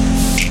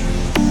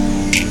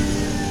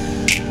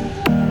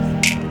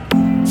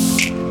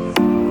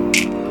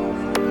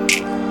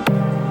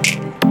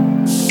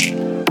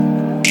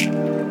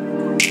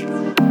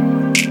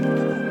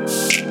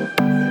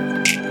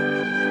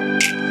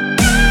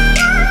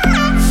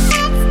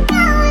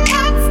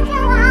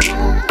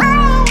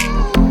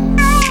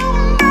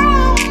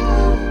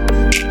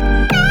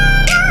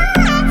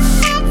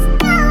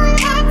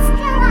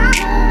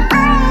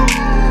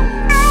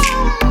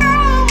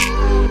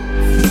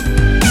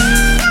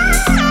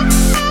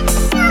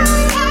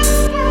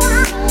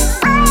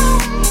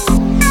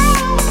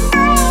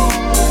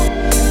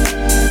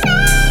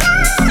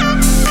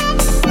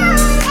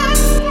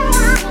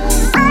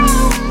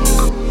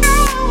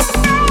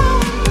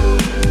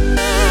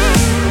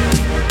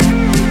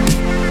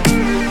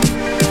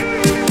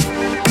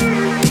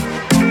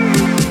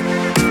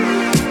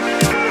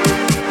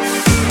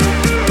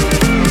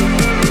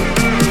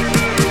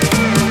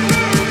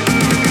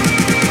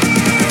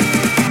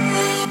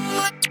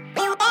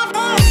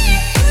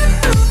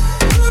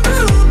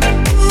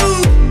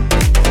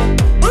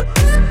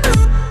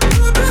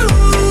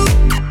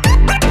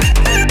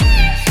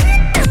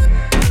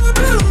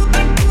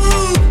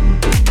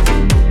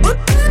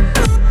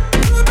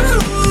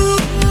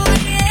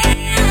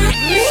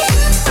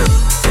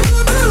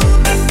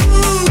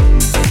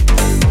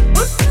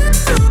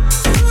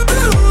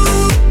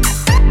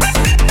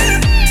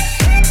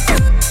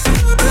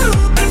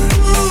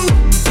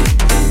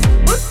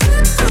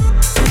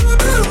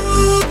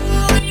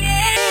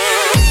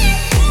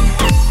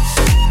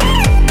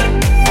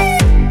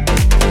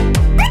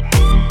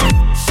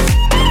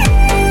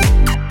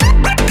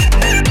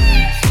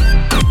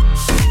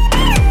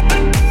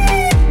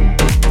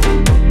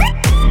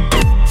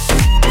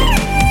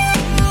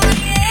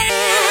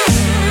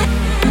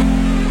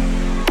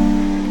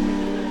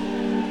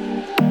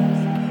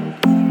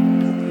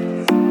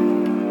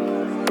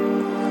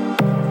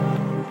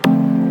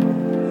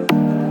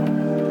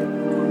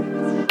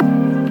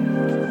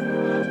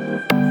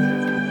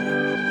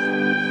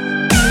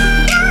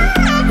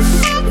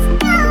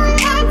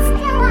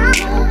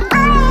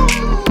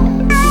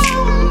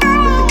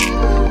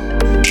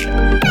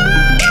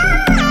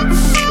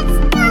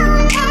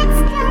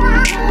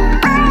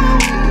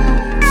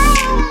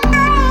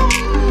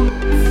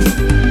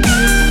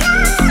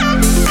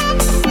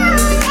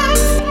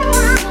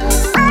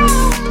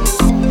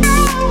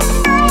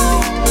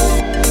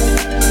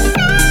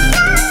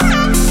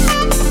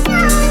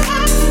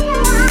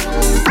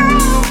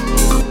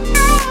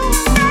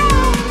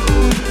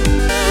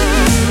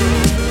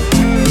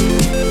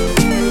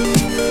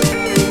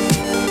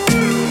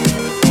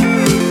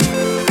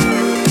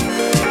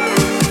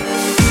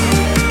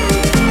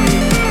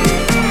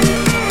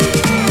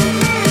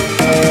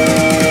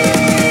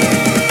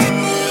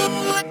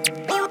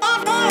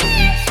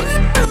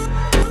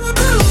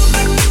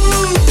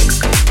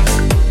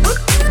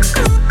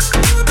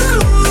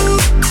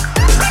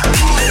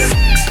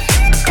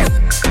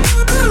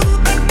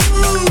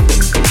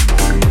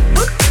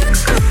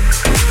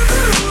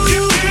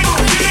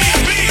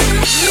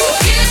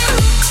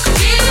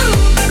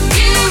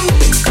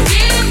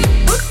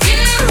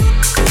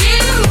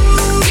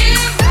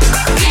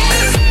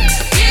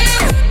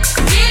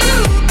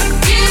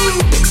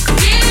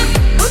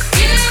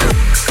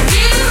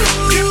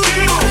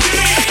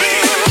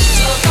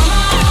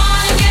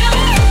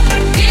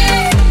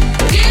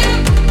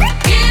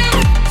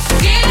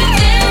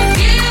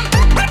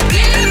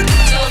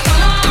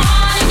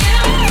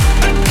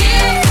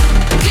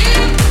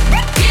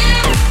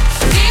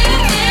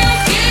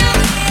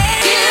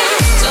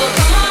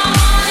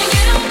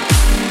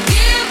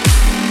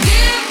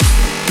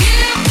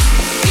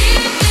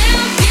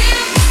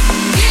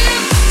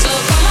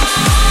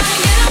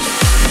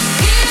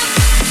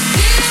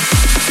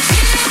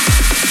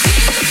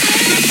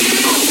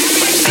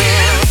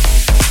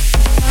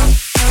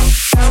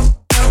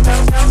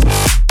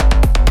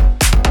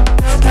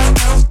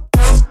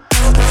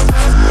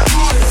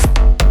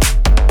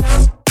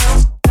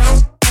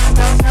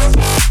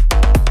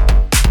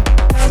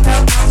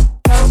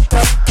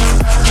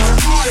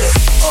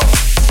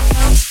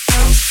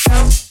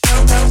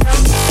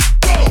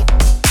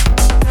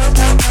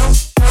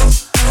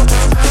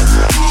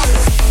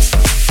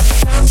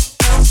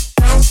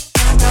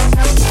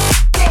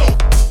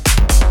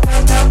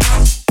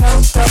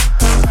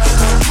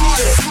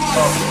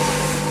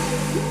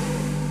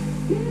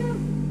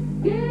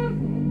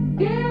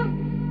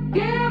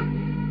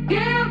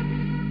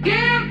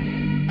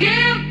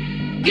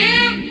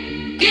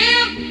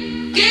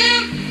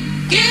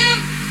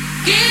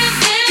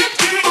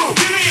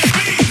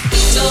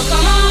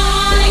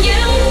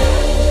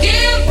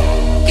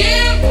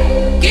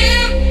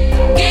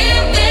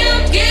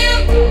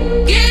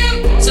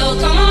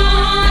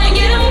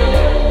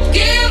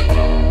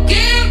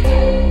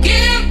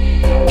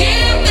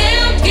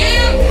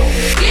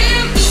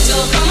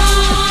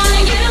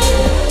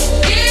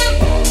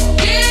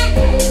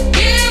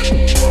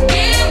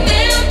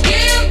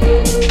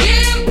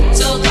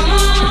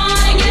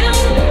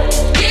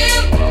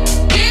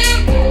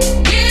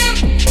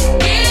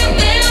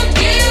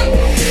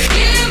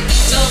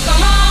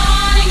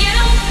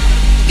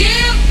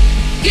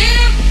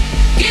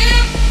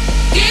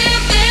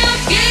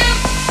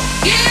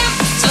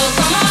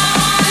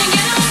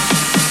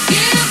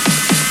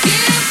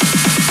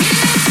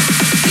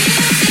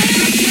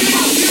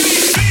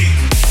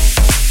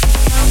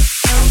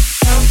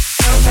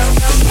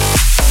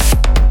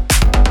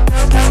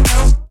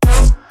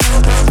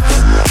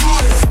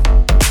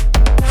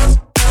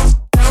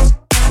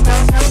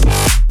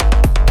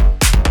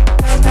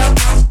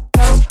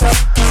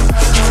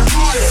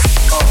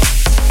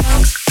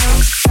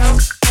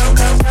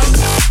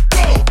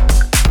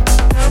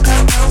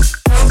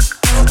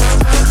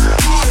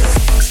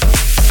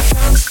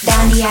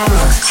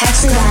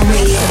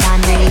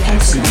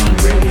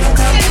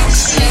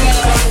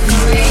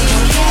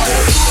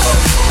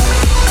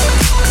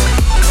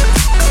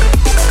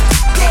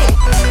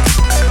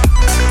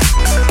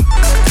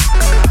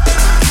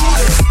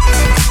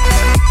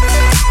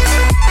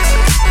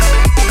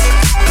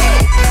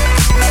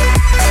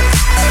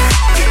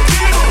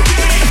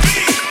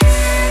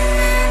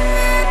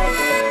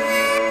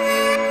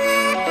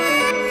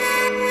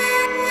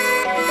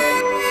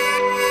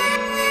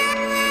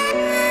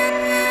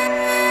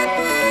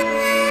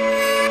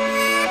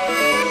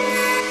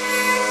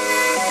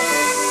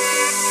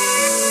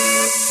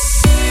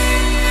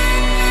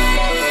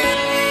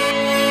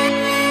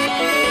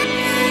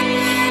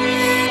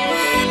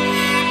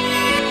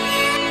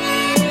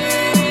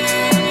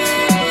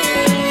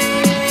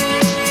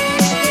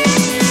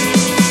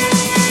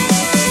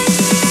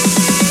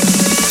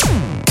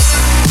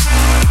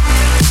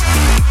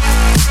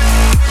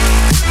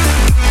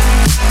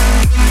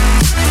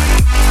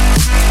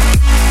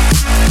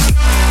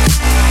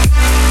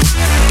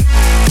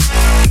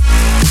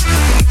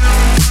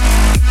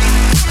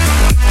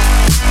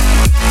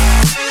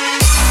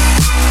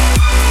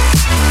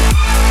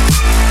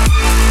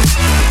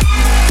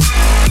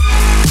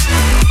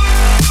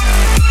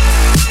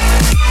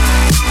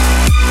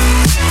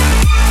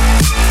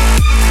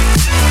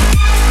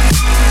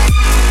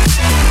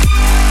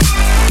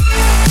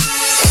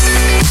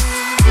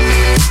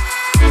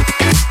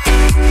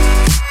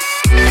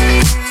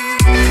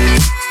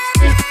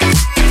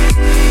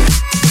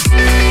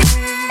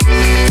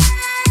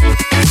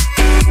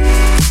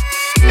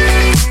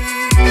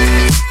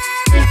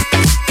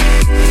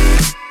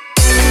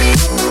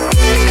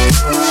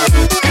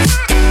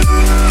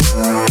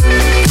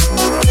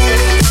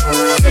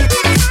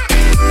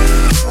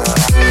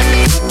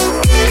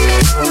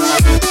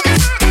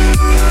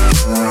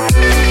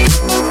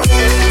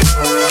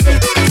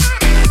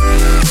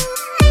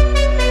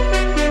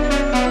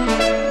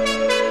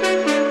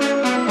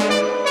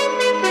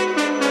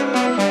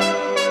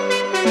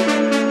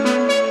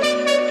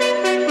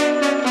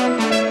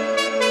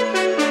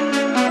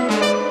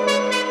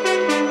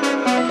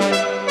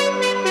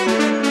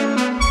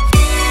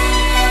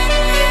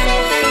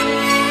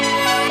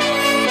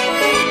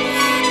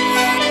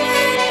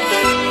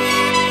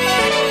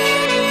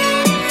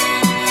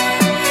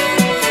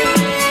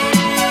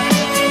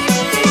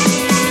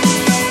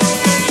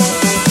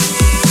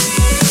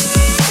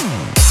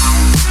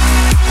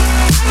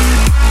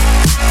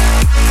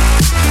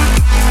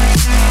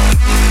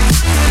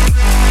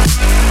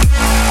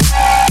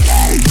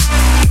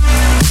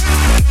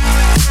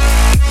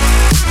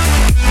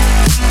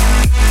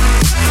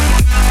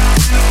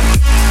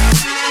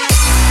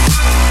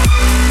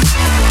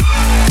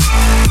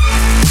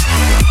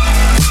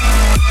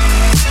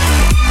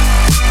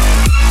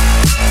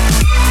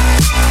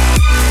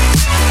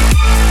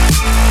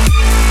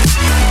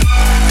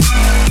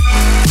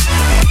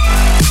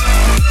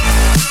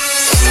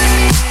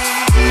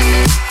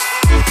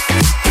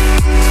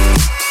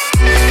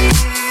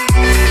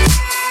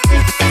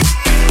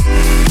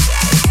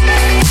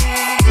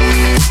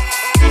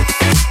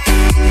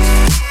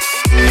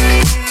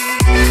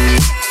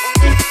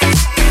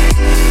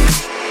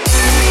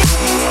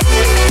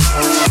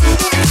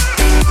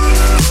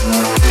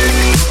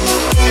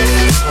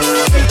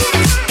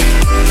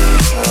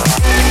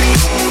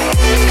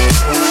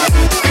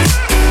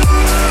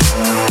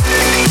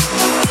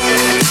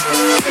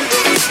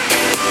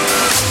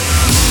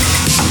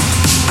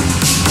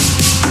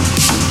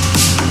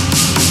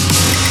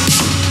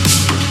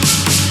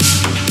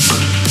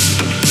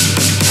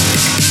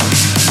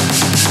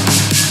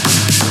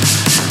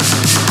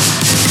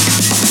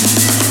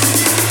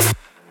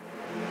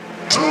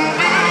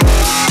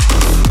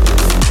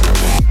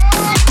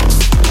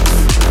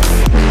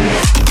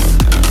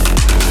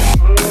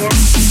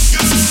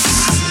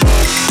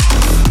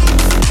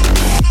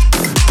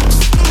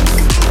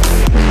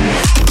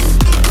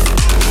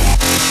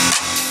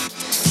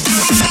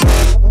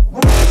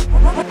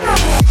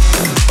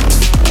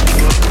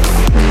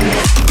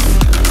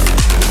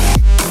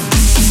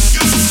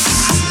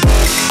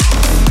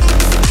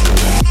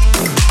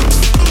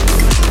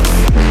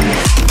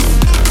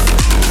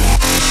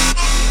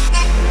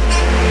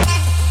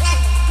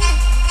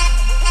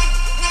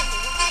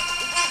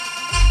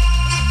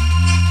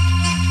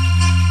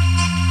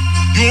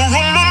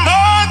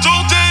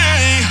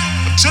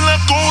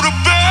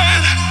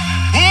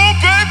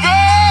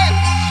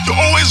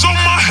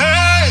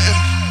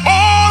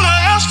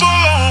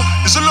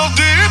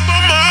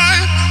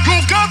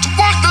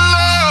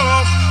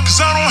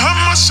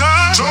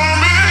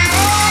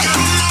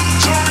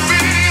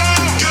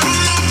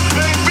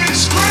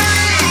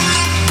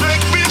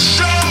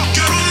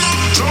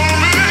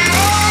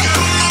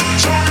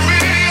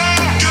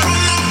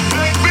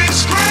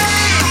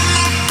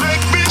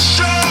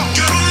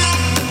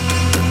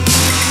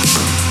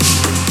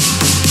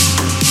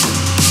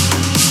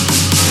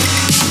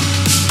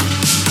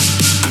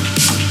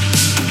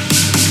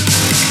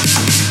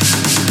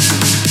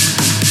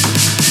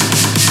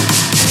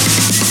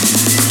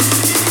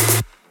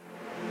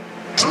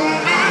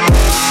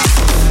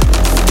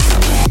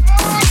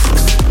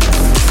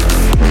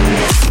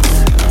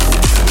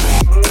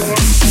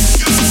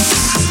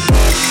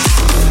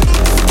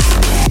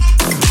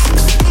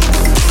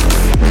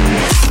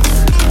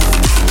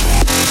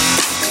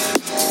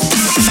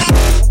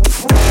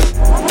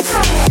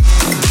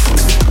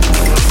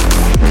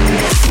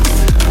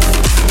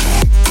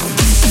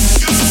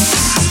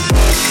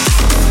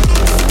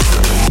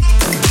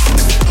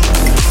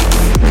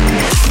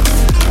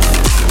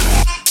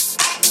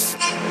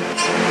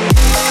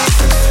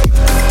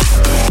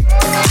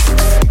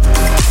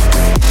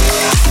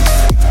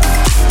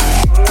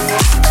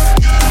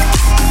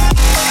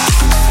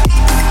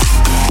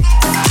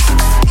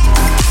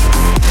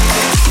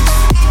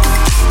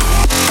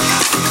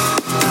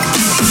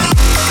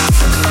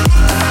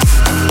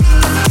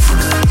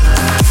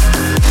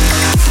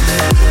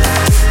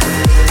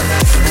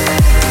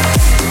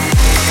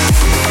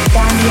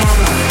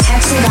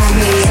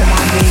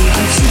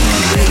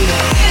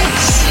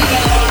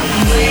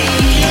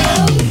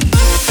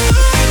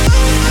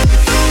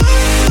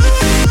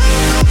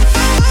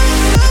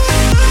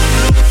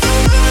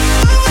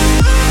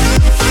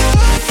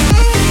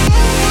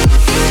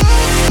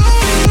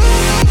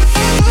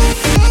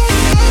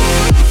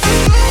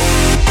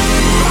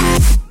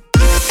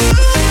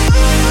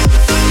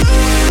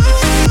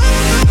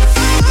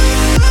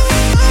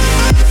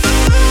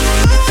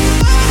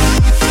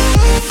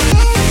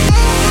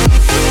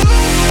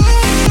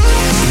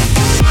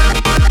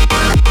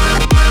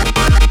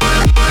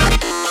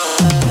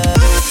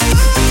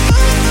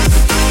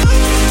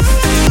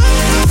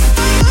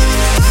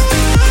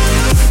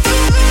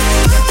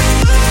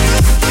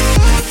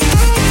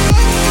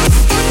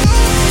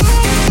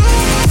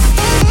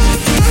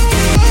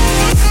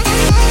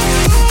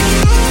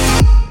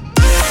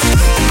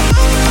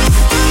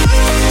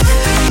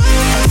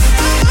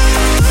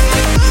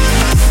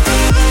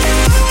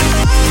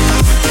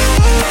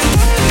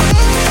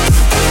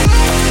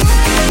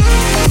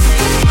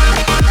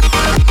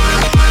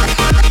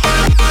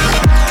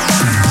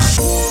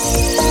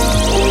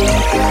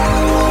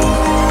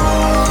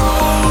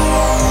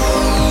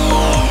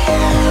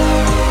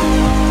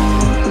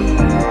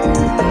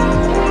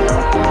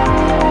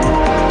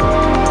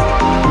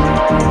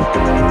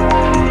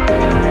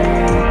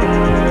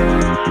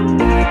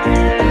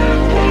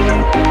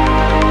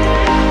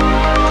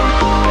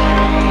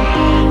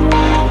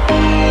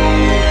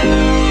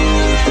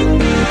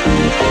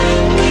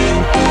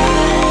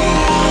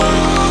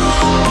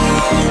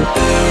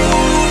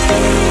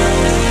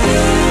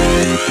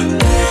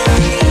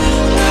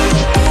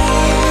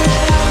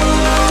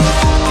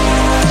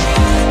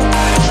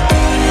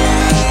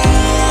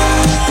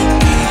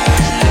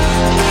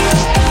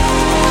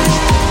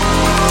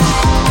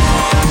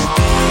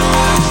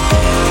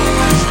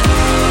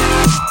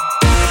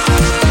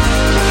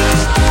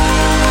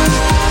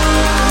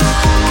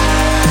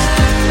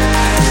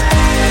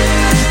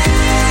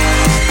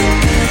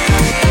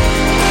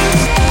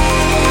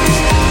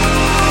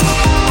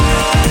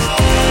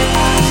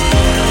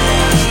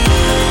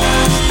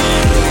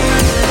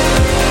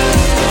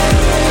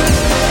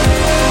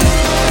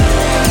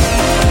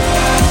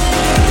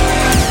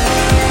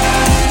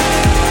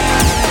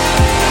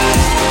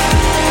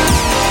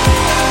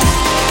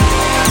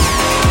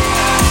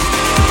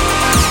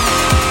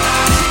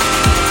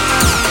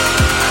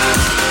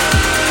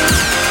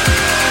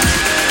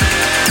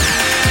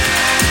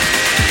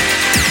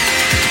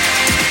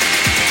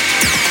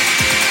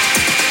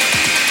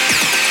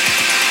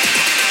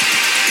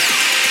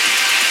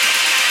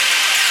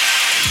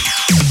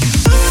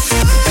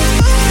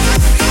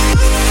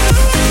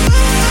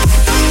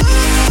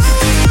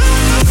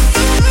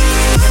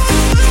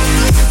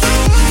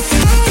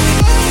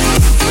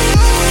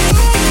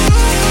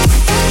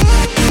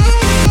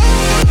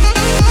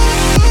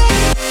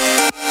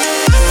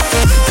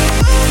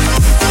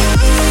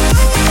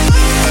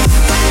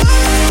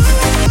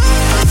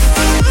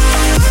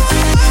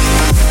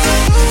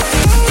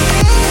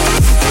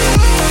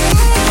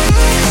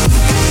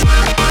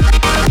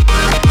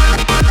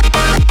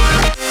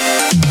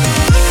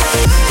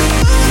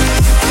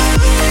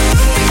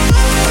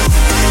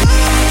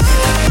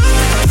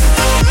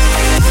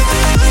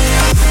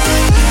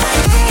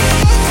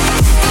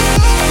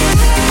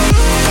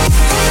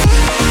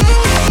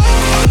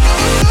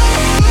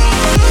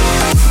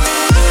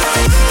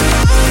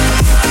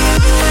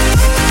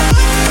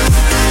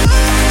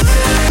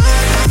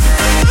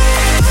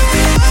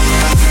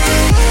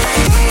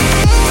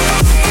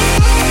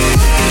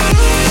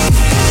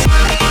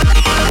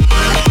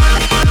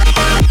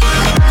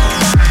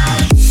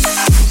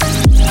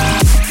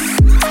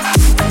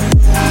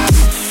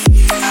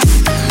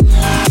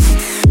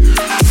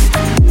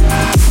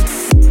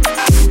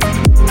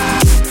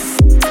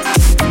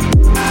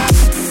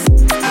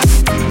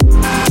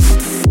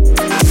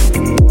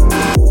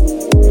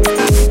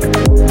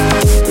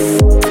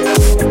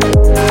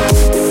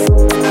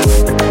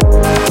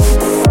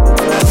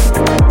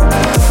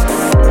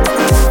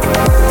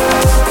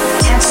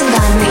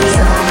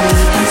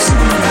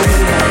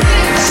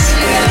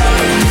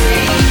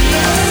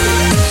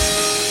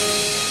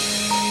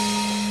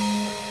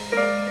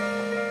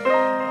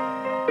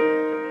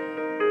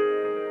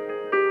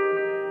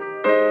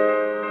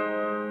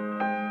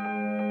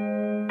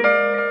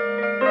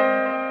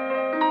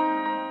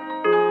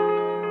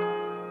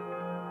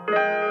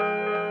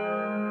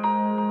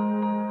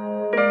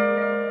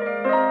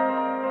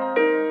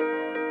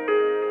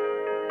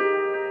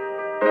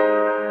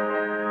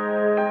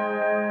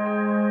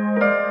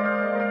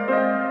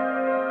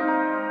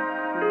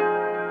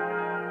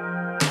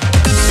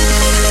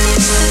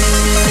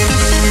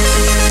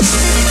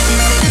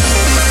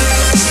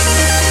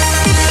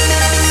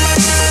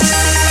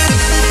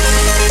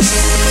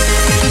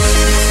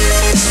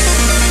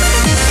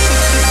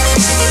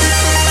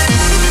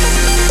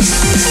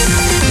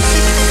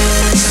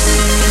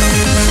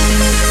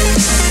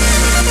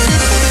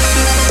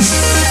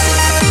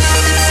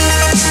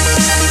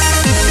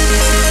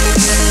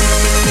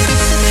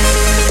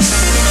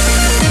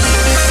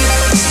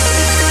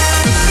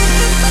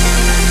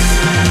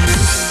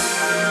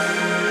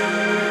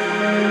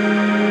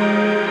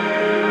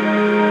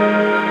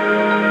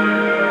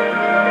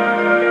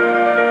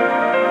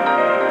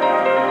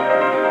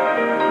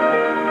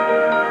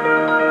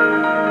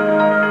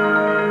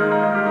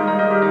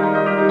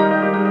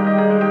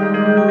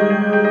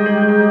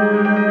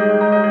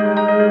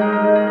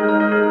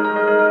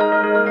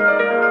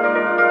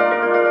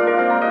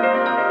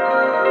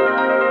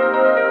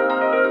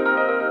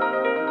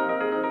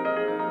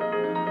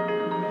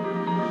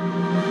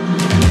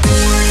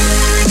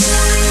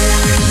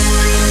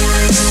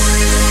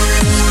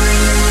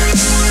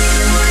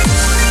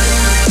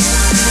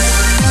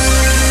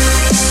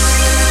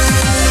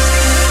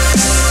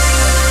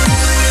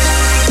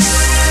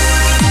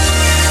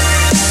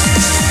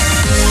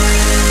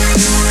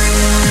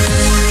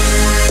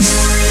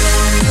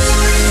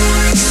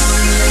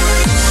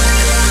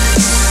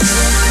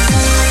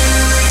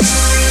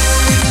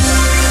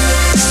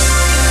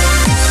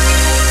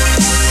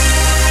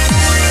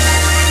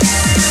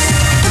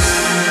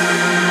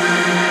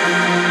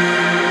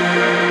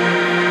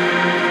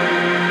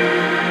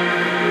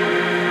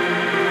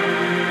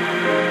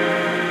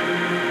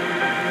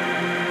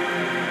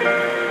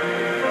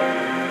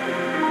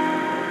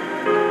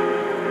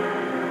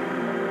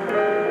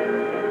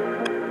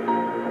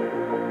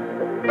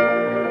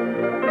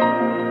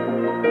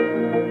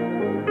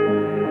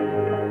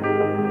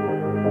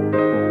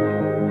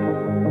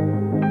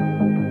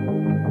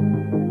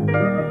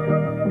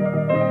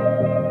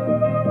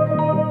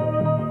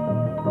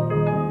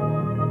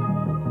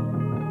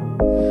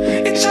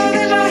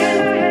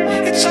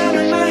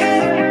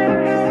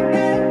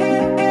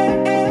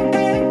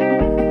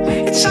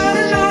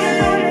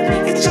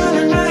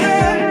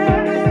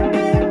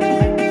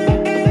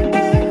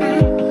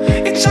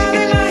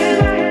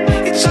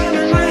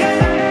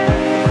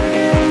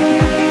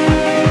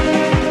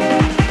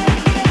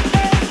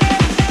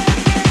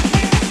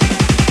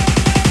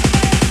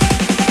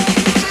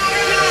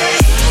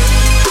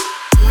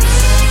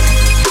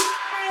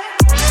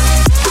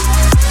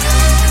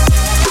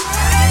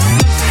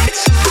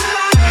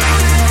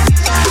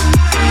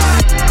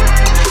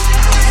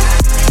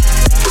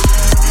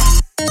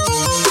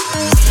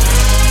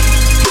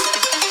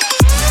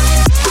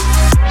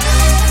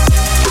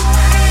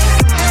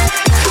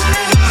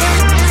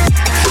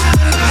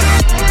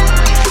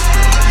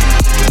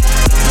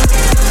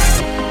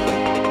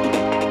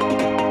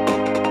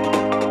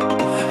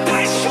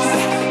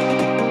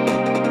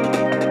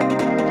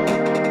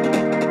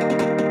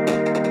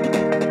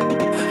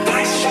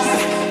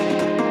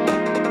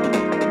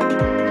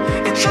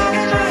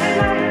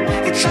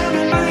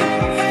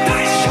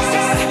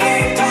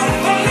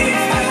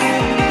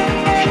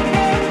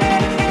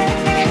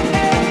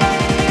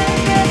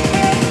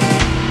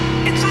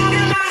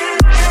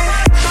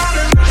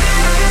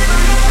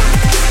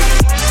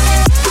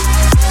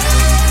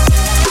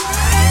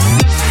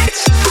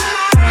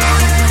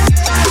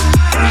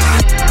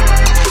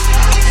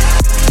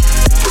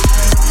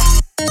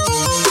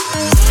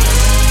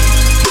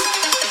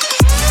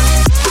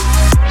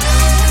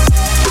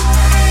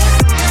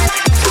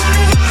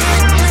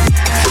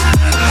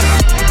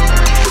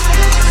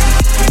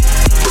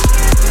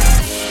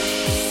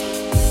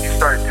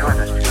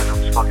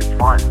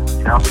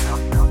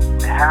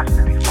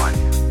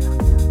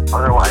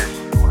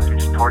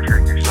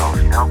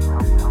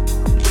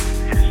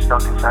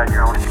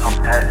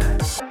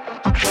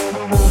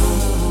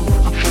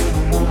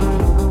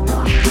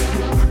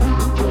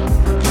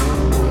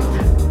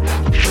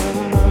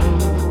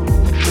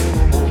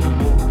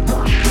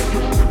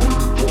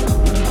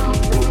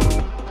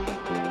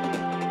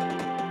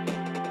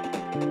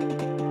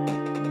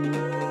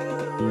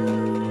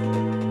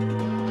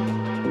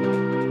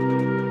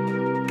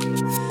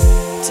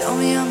 tell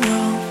me I'm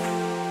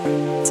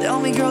wrong. Tell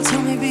me, girl,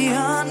 tell me, be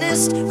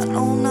honest. I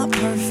know I'm not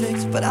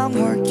perfect, but I'm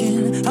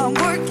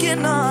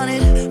working on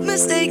it.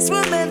 Mistakes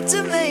were meant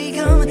to make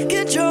them.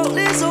 Control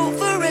is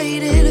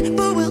overrated,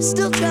 but we'll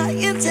still try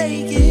and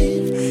take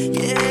it.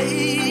 Yeah,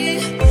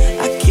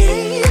 I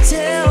can't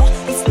tell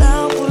the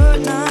flower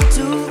not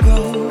to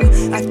grow.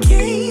 I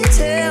can't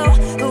tell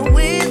the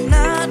wind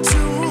not to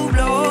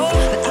blow.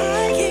 But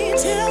I can't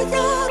tell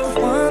you the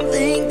one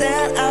thing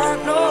that I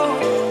know.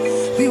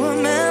 We were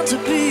meant to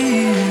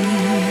be.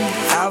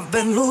 I've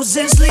been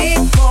losing sleep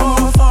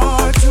for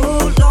far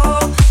too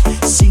long,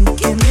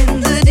 sinking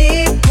in the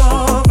deep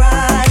of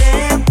right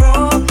and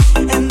wrong,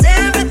 and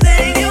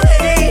everything you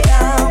hate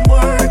I'm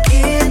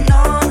working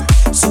on.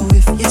 So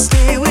if you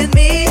stay with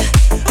me,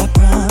 I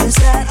promise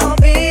that I'll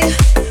be,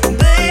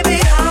 baby,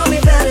 I'll be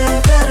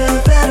better,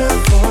 better, better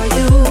for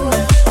you.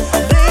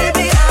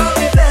 Baby, I'll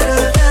be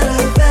better, better,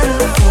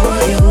 better for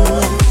you.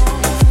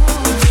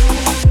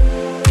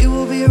 You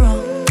will be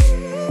wrong,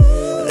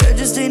 there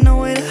just ain't no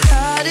way to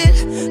hide it.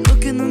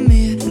 Look in the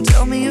mirror and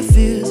tell me your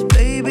fears,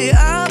 baby,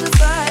 I'll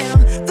defy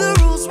them. The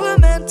rules were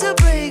meant to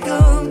break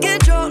them.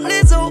 Control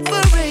is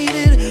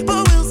overrated,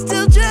 but we'll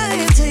still try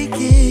and take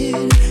it.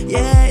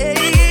 Yeah,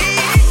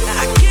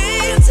 I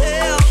can't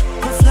tell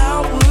the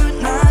flower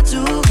not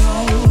to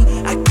grow.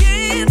 I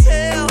can't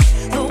tell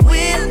the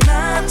wind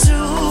not to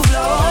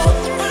blow.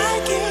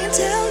 I can't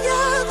tell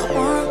you the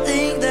one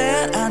thing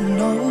that I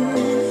know.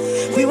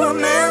 We were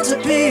meant to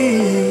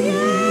be.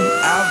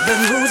 I've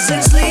been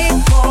losing sleep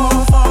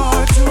for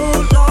far too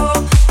long,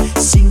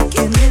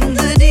 sinking in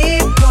the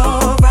deep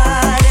of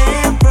right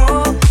and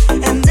wrong,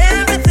 and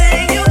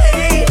everything you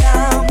hate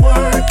I'm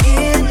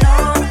working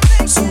on.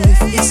 So if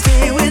you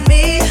stay with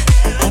me,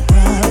 I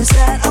promise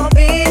that I'll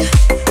be,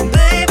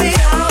 baby,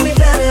 I'll be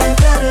better,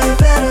 better,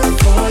 better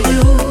for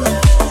you.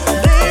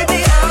 Baby,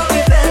 I'll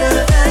be better,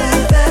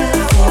 better,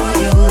 better for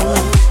you.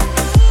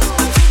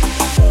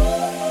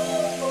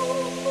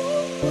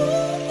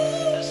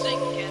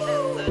 Sinking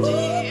in the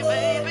deep,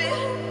 baby.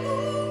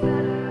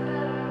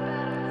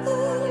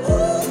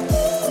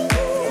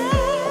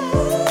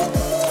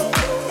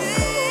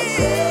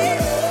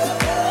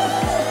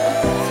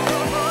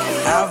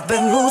 I've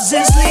been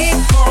losing sleep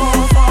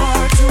for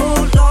far too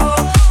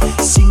long,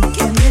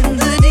 sinking in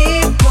the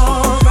deep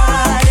of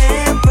right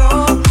and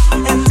wrong,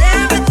 and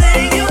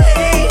everything you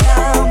hate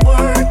I'm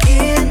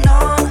working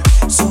on.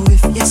 So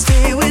if you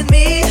stay with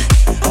me,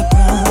 I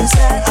promise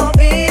that I'll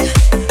be,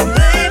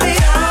 baby,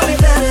 I'll be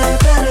better,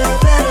 better,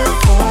 better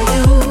for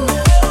you.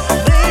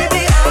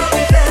 Baby, I'll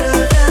be better,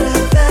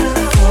 better,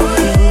 better for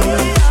you.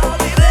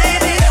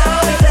 Baby,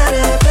 I'll be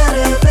better,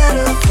 better,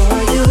 better for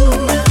you.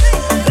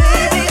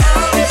 Baby,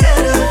 I'll be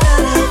better,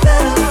 better,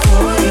 better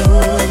for you.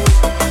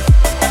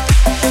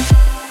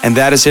 And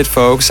that is it,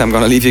 folks. I'm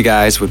gonna leave you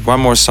guys with one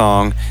more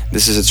song.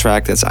 This is a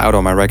track that's out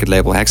on my record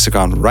label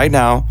Hexagon right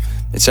now.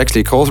 It's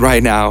actually called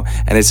Right Now,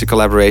 and it's a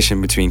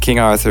collaboration between King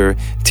Arthur,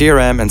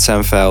 TRM, and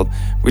Sam Veld,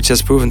 which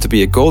has proven to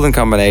be a golden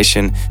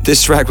combination.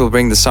 This track will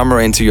bring the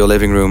summer into your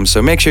living room,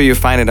 so make sure you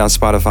find it on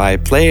Spotify,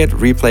 play it,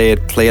 replay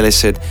it,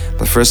 playlist it.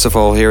 But first of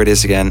all, here it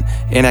is again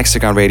in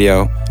Hexagon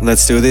Radio.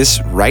 Let's do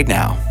this right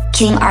now.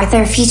 King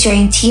Arthur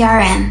featuring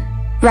TRM.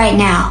 Right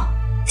now.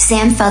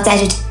 Sam Felt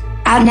edit.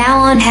 Out now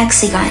on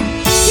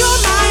Hexagon.